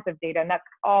importance of data, and that's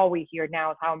all we hear now,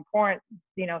 is how important,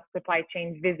 supply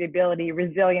chain visibility,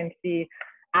 resiliency,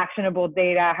 actionable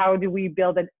data. How do we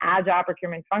build an agile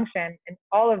procurement function? And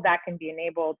all of that can be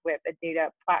enabled with a data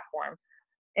platform.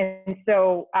 And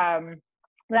so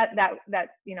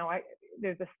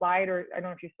there's a slide, or I don't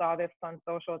know if you saw this on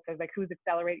social. It says like, who's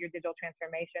accelerate your digital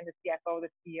transformation? The CFO, the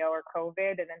CEO, or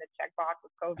COVID? And then the checkbox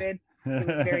was COVID. It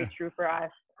was very true for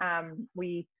us.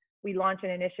 We launched an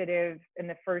initiative in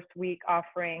the first week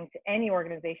offering to any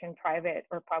organization, private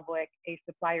or public, a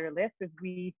supplier list. As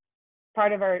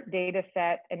part of our data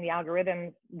set and the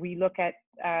algorithms, we look at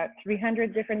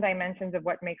 300 different dimensions of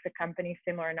what makes a company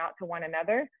similar or not to one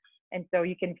another. And so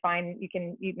maybe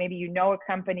a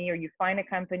company, or you find a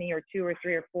company or two or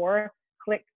three or four,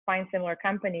 click find similar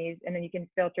companies, and then you can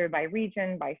filter by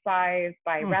region, by size,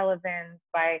 by relevance,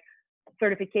 by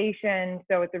certification.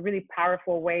 So it's a really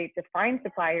powerful way to find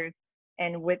suppliers.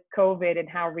 And with COVID and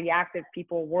how reactive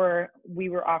people were, we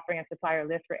were offering a supplier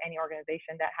list for any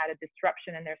organization that had a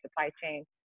disruption in their supply chain.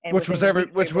 And which was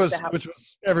everybody. Which was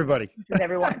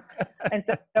everyone. And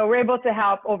so we're able to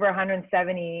help over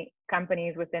 170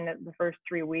 companies within the first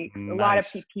 3 weeks. Nice. A lot of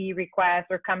PP requests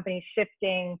or companies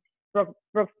shifting.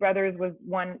 Brooks Brothers was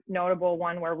one notable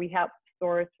one where we helped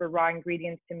source for raw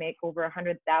ingredients to make over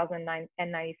 100,000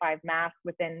 N95 masks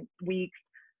within weeks.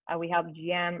 We helped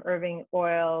GM, Irving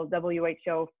Oil,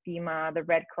 WHO, FEMA, the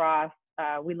Red Cross.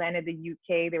 We landed the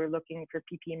UK. They were looking for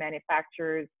PPE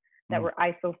manufacturers that were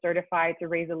ISO certified to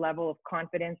raise a level of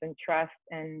confidence and trust,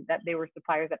 and that they were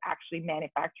suppliers that actually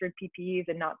manufactured PPEs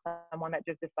and not someone that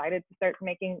just decided to start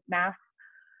making masks.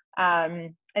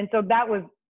 And so that was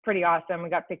pretty awesome. We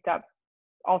got picked up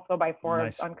also by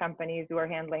Forbes on companies who are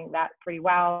handling that pretty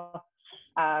well.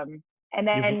 And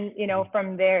then,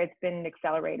 from there, it's been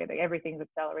accelerated. Everything's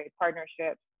accelerated,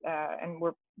 partnerships, and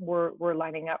we're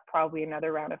lining up probably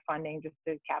another round of funding just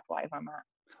to capitalize on that.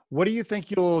 What do you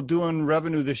think you'll do in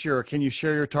revenue this year? Can you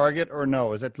share your target, or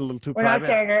no? Is that a little too private?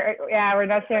 We're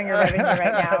not sharing our revenue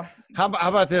right now. How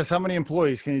about this? How many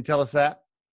employees? Can you tell us that?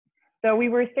 So we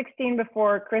were 16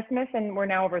 before Christmas, and we're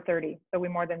now over 30. So we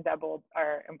more than doubled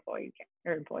our employees.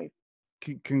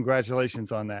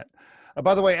 Congratulations on that.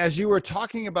 By the way, as you were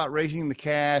talking about raising the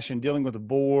cash and dealing with the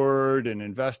board and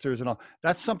investors and all,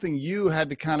 that's something you had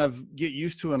to kind of get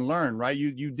used to and learn, right?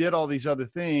 You did all these other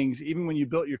things. Even when you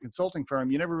built your consulting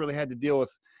firm, you never really had to deal with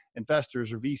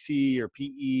investors or VC or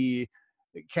PE,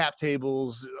 cap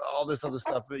tables, all this other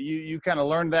stuff. But you kind of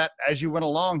learned that as you went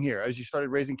along here, as you started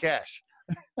raising cash.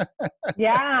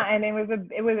 Yeah, and it was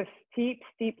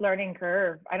steep learning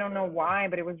curve. I don't know why,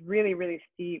 but it was really, really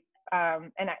steep.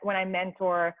 When I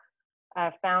mentor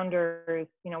founders,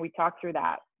 we talk through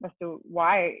that as to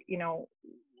why,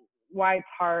 why it's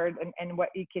hard and what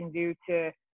you can do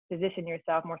to position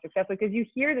yourself more successfully. Because you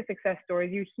hear the success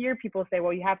stories, you hear people say,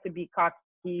 well, you have to be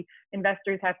cocky,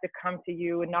 investors have to come to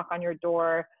you and knock on your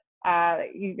door.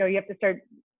 You have to start,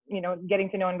 getting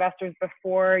to know investors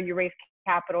before you raise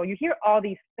capital. You hear all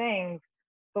these things,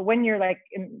 but when you're like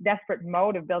in desperate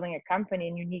mode of building a company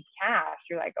and you need cash,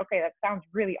 you're like, okay, that sounds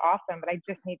really awesome, but I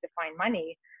just need to find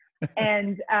money.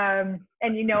 And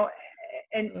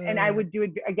I would do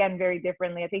it again very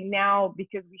differently. I think now,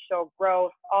 because we show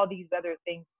growth, all these other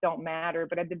things don't matter.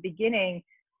 But at the beginning,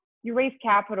 you raise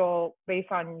capital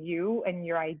based on you and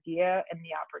your idea and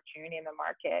the opportunity in the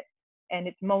market, and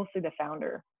it's mostly the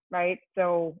founder, right?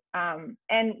 So and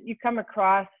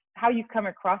how you come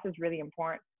across is really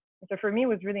important. So for me, it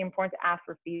was really important to ask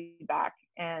for feedback,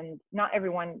 and not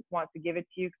everyone wants to give it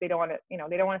to you because they don't want to,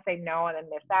 they don't want to say no and then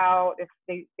miss out if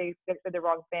they said the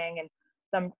wrong thing, and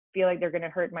some feel like they're going to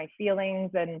hurt my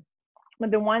feelings. But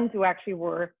the ones who actually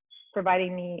were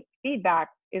providing me feedback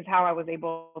is how I was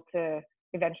able to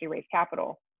eventually raise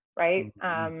capital, right?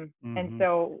 And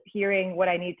so hearing what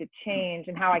I need to change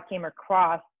and how I came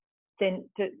across, I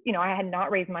had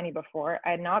not raised money before. I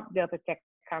had not built a tech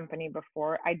company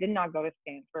before. I did not go to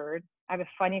Stanford. I have a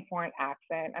funny foreign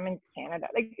accent. I'm in Canada.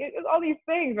 Like all these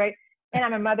things, right? And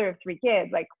I'm a mother of 3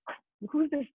 kids. Like, who's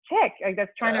this chick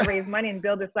that's trying to raise money and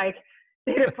build this like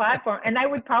data platform? And I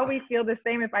would probably feel the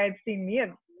same if I had seen me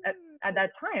at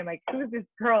that time. Like, who's this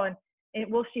girl? And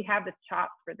will she have the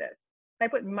chops for this? If I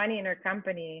put money in her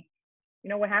company,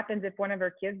 what happens if one of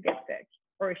her kids gets sick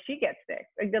or if she gets sick?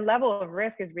 Like, the level of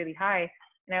risk is really high.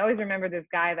 And I always remember this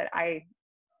guy that I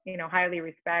highly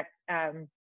respect,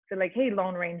 said like, hey,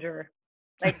 Lone Ranger,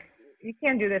 like, you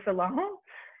can't do this alone.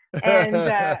 And,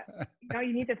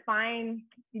 you need to find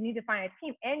a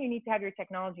team, and you need to have your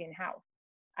technology in-house.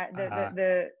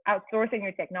 The outsourcing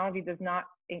your technology does not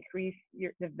increase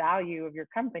the value of your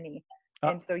company.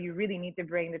 And so you really need to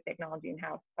bring the technology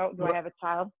in-house. Oh, do I have a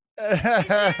child?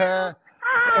 Hey,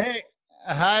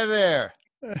 hi there.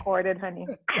 Recorded, honey.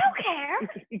 I don't care.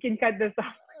 You can cut this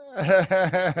off.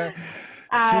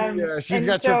 She's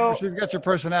got your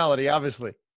personality,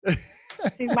 obviously.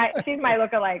 she's my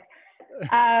lookalike.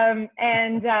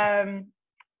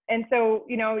 And so,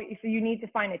 so you need to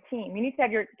find a team. You need to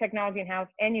have your technology in-house,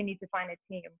 and you need to find a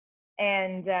team.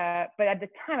 And but at the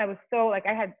time, I was so like,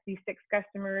 I had these 6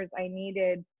 customers. I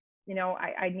needed,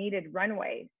 I needed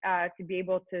runway to be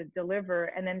able to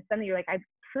deliver. And then suddenly you're like, I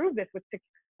proved this with 6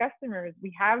 customers.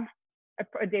 We have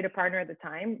a data partner at the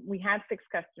time. We have 6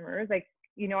 customers. Like,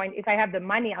 if I have the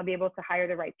money, I'll be able to hire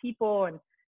the right people. And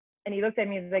he looked at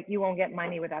me and was like, you won't get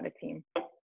money without a team.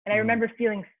 And I remember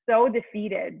feeling so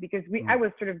defeated because I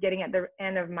was sort of getting at the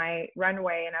end of my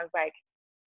runway, and I was like,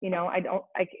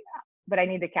 but I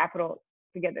need the capital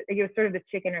to get it. It was sort of the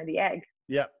chicken or the egg.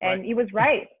 Yeah. And right. he was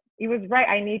right. He was right.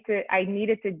 I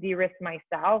needed to de-risk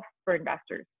myself for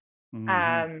investors.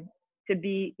 To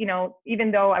be,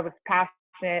 even though I was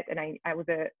passionate and I was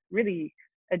a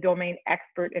domain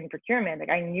expert in procurement, like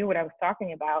I knew what I was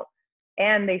talking about,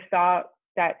 and they saw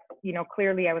that,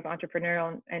 clearly I was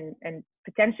entrepreneurial and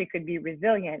potentially could be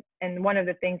resilient. And one of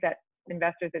the things that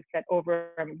investors have said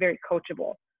over, I'm very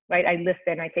coachable, right? I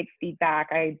listen, I take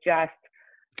feedback, I adjust,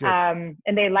 and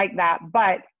they like that,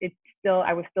 but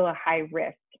I was still a high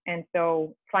risk. And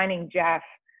so finding Jeff,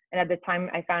 and at the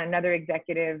time I found another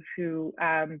executive who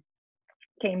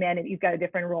came in, and he's got a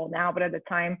different role now, but at the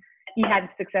time he had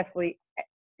successfully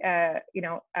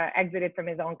exited from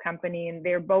his own company, and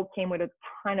they both came with a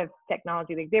ton of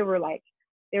technology. Like they were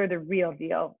the real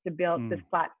deal to build this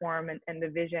platform and the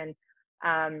vision.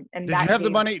 And did you have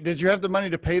the money? Did you have the money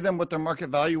to pay them what their market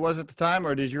value was at the time,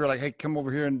 or did you were like, hey, come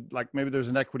over here and like maybe there's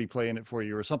an equity play in it for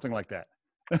you or something like that?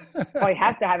 Well, you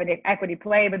have to have an equity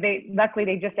play, but luckily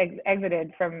they just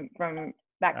exited from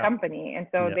that company, and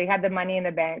so they had the money in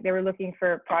the bank. They were looking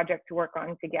for a project to work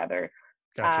on together.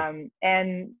 Gotcha.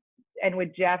 And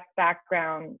with Jeff's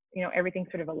background, everything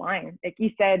sort of aligned. Like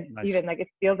he said, nice. Even like it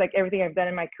feels like everything I've done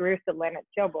in my career to land at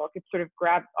Tailbook. It sort of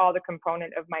grabbed all the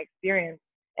component of my experience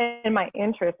and my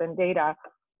interest in data.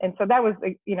 And so that was,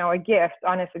 a gift,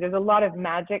 honestly. There's a lot of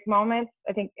magic moments.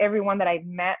 I think everyone that I've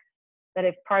met that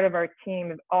is part of our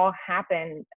team has all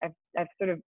happened. I've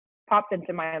sort of popped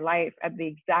into my life at the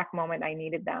exact moment I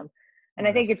needed them. And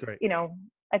I think it's, great.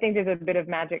 I think there's a bit of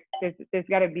magic. There's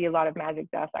got to be a lot of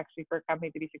magic dust actually for a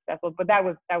company to be successful. But that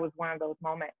was one of those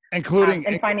moments. Including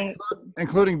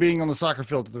being on the soccer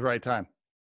field at the right time.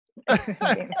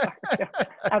 Being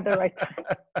at the right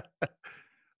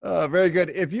time. Very good.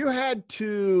 If you had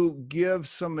to give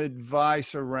some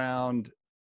advice around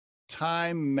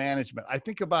time management, I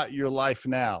think about your life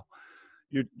now.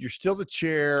 You're still the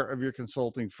chair of your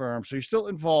consulting firm, so you're still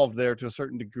involved there to a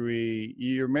certain degree.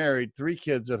 You're married, 3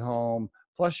 kids at home,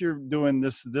 plus you're doing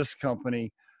this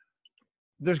company.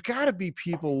 There's got to be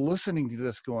people listening to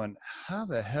this going, how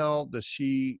the hell does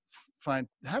she how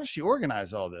does she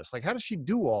organize all this? Like, how does she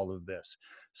do all of this?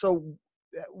 So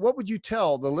what would you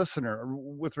tell the listener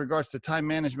with regards to time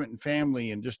management and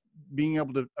family and just being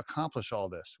able to accomplish all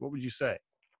this? What would you say?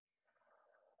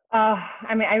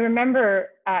 I mean, I remember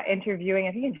interviewing,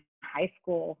 I think in high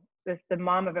school, the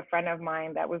mom of a friend of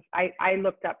mine that was I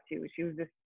looked up to. She was this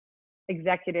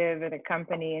executive at a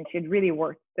company, and she had really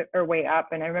worked her way up.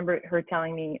 And I remember her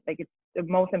telling me, like, it's the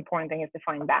most important thing is to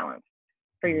find balance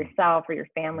for yourself, for your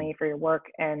family, for your work.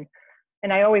 And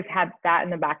I always had that in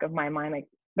the back of my mind, like,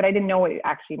 but I didn't know what it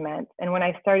actually meant. And when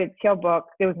I started Tealbook,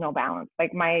 there was no balance.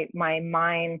 Like my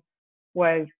mind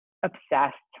was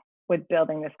obsessed with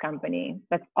building this company.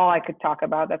 That's all I could talk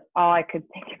about. That's all I could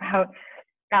think about.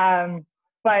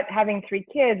 But having 3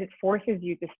 kids, it forces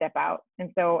you to step out. And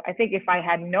so I think if I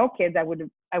had no kids, I would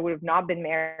have not been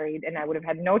married, and I would have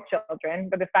had no children.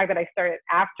 But the fact that I started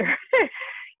after, it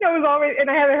was always, and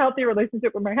I had a healthy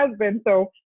relationship with my husband, so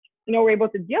we're able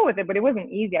to deal with it. But it wasn't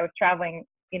easy. I was traveling,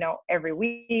 every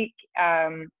week,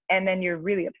 and then you're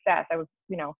really obsessed. I was,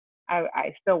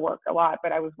 I still work a lot,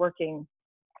 but I was working,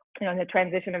 in the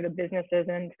transition of the businesses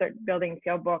and start building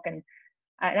Tealbook. And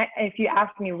if you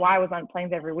ask me why I was on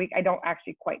planes every week, I don't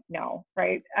actually quite know,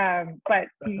 right? But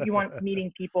you want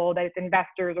meeting people, that it's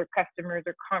investors or customers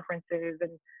or conferences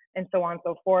and so on and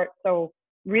so forth. So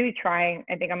really trying,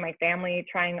 I think, on my family,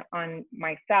 trying on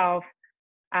myself.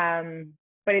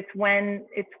 But it's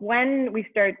when we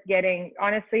start getting,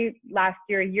 honestly, last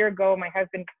year, a year ago, my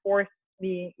husband forced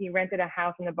me, he rented a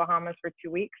house in the Bahamas for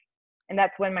 2 weeks. And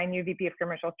that's when my new VP of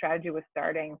commercial strategy was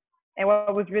starting. And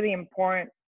what was really important,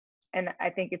 and I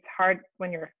think it's hard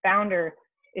when you're a founder,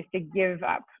 is to give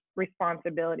up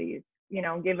responsibilities,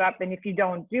 give up. And if you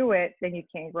don't do it, then you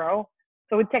can't grow.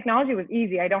 So with technology, it was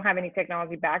easy. I don't have any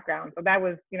technology background. So that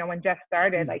was, when Jeff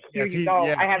started, like, here you go.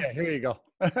 Yeah, here you go.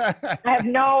 I have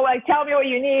no, like, tell me what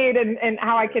you need and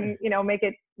how I can, make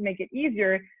it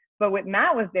easier. But with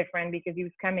Matt was different because he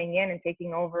was coming in and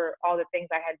taking over all the things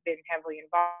I had been heavily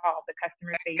involved, the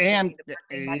customer facing, and the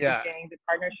messaging, the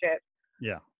partnership.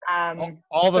 Yeah.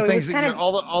 All the things that you're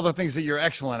all the things that you're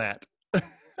excellent at.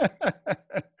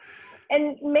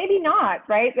 And maybe not,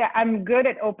 right? I'm good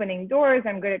at opening doors.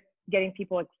 I'm good at getting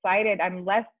people excited. I'm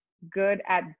less good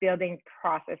at building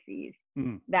processes.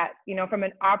 That, from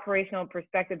an operational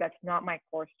perspective, that's not my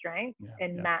core strength.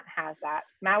 Matt has that.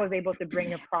 Matt was able to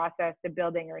bring a process to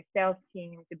building our sales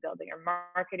team, to building our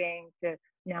marketing, to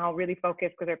now really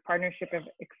focus, because our partnership have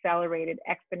accelerated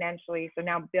exponentially. So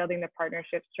now building the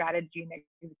partnership strategy and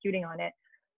executing on it.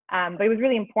 But it was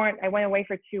really important. I went away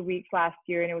for 2 weeks last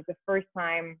year, and it was the first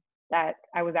time that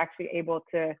I was actually able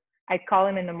to, I'd call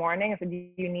him in the morning. I said, do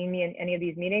you need me in any of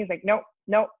these meetings? Like, nope,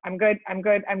 I'm good.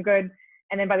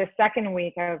 And then by the second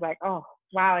week, I was like, oh,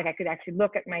 wow, like I could actually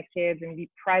look at my kids and be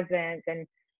present and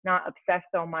not obsess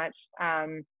so much.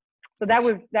 So that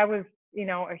was,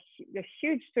 a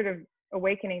huge sort of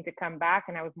awakening to come back.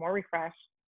 And I was more refreshed.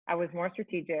 I was more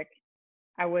strategic.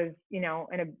 I was, in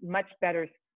a much better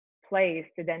place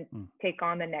to then take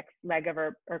on the next leg of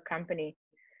our company.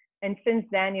 And since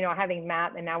then, having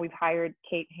Matt, and now we've hired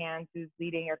Kate Hans, who's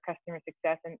leading our customer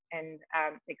success and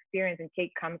experience. And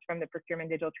Kate comes from the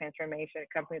procurement digital transformation at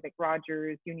companies like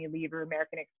Rogers, Unilever,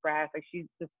 American Express. Like she's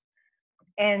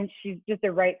just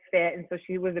a right fit. And so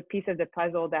she was a piece of the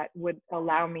puzzle that would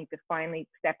allow me to finally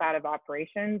step out of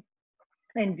operations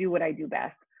and do what I do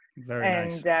best. Very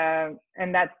nice.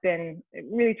 And that's been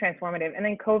really transformative. And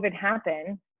then COVID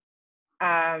happened.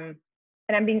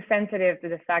 And I'm being sensitive to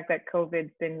the fact that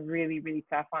COVID's been really, really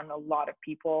tough on a lot of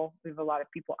people. We have a lot of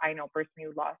people I know personally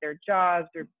who lost their jobs,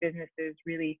 their businesses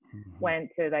really went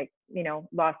to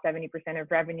lost 70% of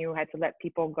revenue, had to let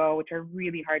people go, which are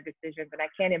really hard decisions. And I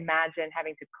can't imagine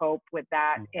having to cope with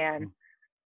that and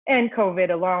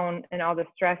COVID alone and all the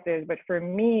stresses. But for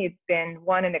me, it's been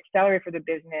an accelerator for the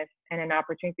business and an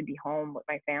opportunity to be home with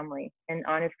my family. And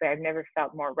honestly, I've never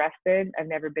felt more rested. I've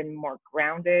never been more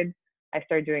grounded. I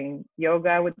started doing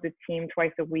yoga with the team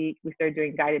twice a week. We started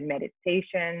doing guided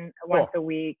meditation once a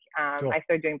week. I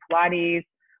started doing Pilates,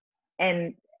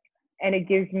 and it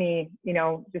gives me,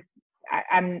 it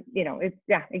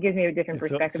gives me a different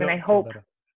perspective. And I hope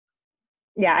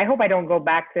yeah, I hope I don't go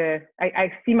back to,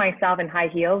 I see myself in high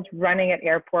heels, running at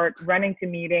airport, running to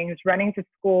meetings, running to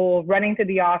school, running to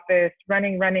the office,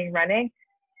 running.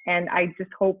 And I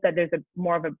just hope that there's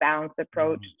more of a balanced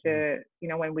approach to,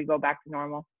 when we go back to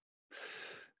normal.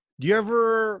 Do you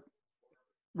ever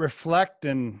reflect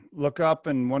and look up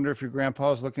and wonder if your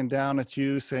grandpa's looking down at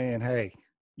you saying, hey,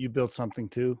 you built something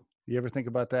too? You ever think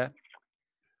about that?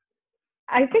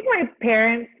 I think my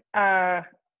parents are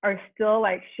still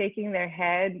like shaking their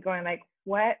head, going like,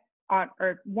 what on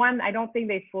earth? One, I don't think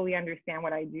they fully understand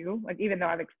what I do, like even though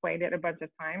I've explained it a bunch of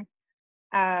times.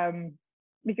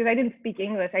 Because I didn't speak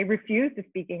English. I refused to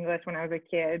speak English when I was a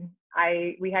kid.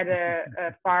 We had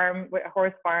a farm, a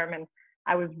horse farm, and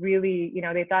I was really,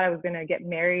 they thought I was going to get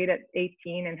married at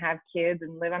 18 and have kids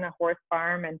and live on a horse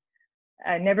farm and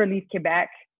never leave Quebec,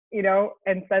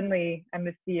 and suddenly I'm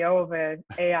the CEO of an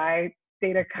AI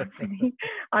data company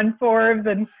on Forbes.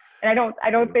 And I don't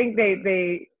think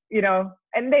they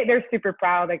and they're super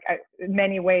proud, like in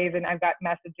many ways. And I've got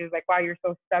messages like, wow, you're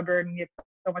so stubborn and you have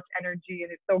so much energy.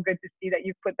 And it's so good to see that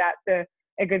you put that to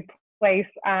a good place.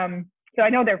 So I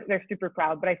know they're super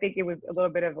proud, but I think it was a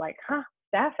little bit of like,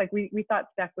 Steph, like we thought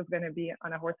Steph was going to be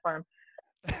on a horse farm.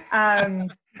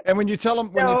 And when you tell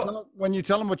them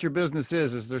what your business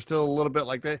is there still a little bit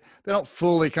like they don't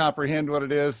fully comprehend what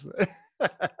it is?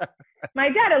 My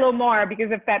dad a little more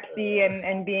because of Pepsi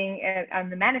and being on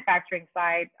the manufacturing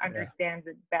side understands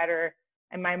it better.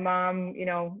 And my mom,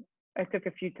 I took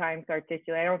a few times to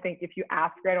articulate. I don't think if you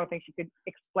ask her, I don't think she could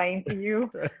explain to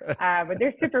you. But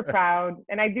they're super proud,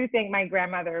 and I do think my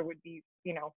grandmother would be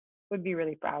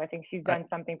really proud. I think she's done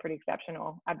something pretty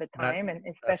exceptional at the time, and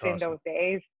especially awesome. In those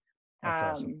days.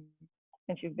 That's awesome.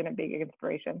 And she's been a big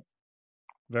inspiration.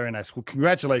 Very nice. Well,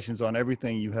 congratulations on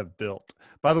everything you have built.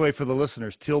 By the way, for the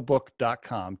listeners,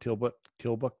 tealbook.com,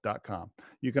 tealbook.com.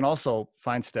 You can also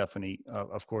find Stephanie,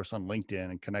 of course, on LinkedIn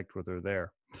and connect with her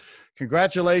there.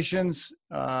 Congratulations.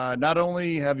 Not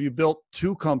only have you built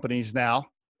 2 companies now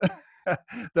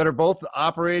that are both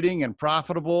operating and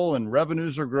profitable and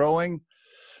revenues are growing,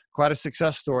 quite a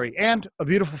success story, and a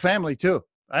beautiful family too.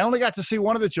 I only got to see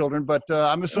one of the children, but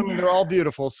I'm assuming they're all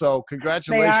beautiful. So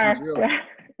congratulations. They are. Really.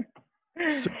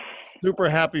 Super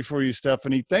happy for you,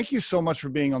 Stephanie. Thank you so much for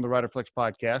being on the RiderFlex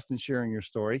podcast and sharing your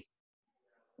story.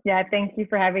 Yeah, thank you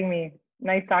for having me.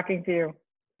 Nice talking to you.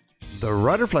 The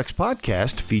RiderFlex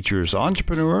podcast features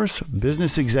entrepreneurs,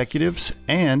 business executives,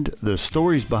 and the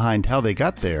stories behind how they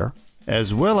got there,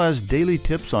 as well as daily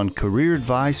tips on career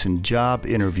advice and job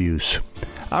interviews.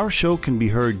 Our show can be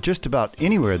heard just about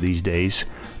anywhere these days,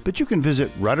 but you can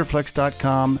visit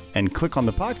riderflex.com and click on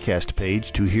the podcast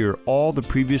page to hear all the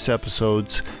previous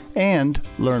episodes and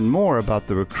learn more about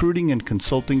the recruiting and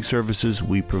consulting services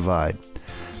we provide.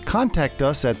 Contact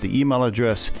us at the email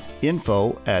address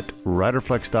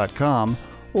info@riderflex.com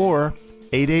or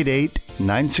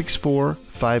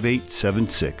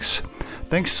 888-964-5876.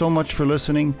 Thanks so much for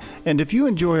listening, and if you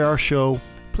enjoy our show,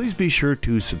 please be sure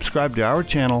to subscribe to our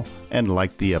channel and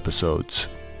like the episodes.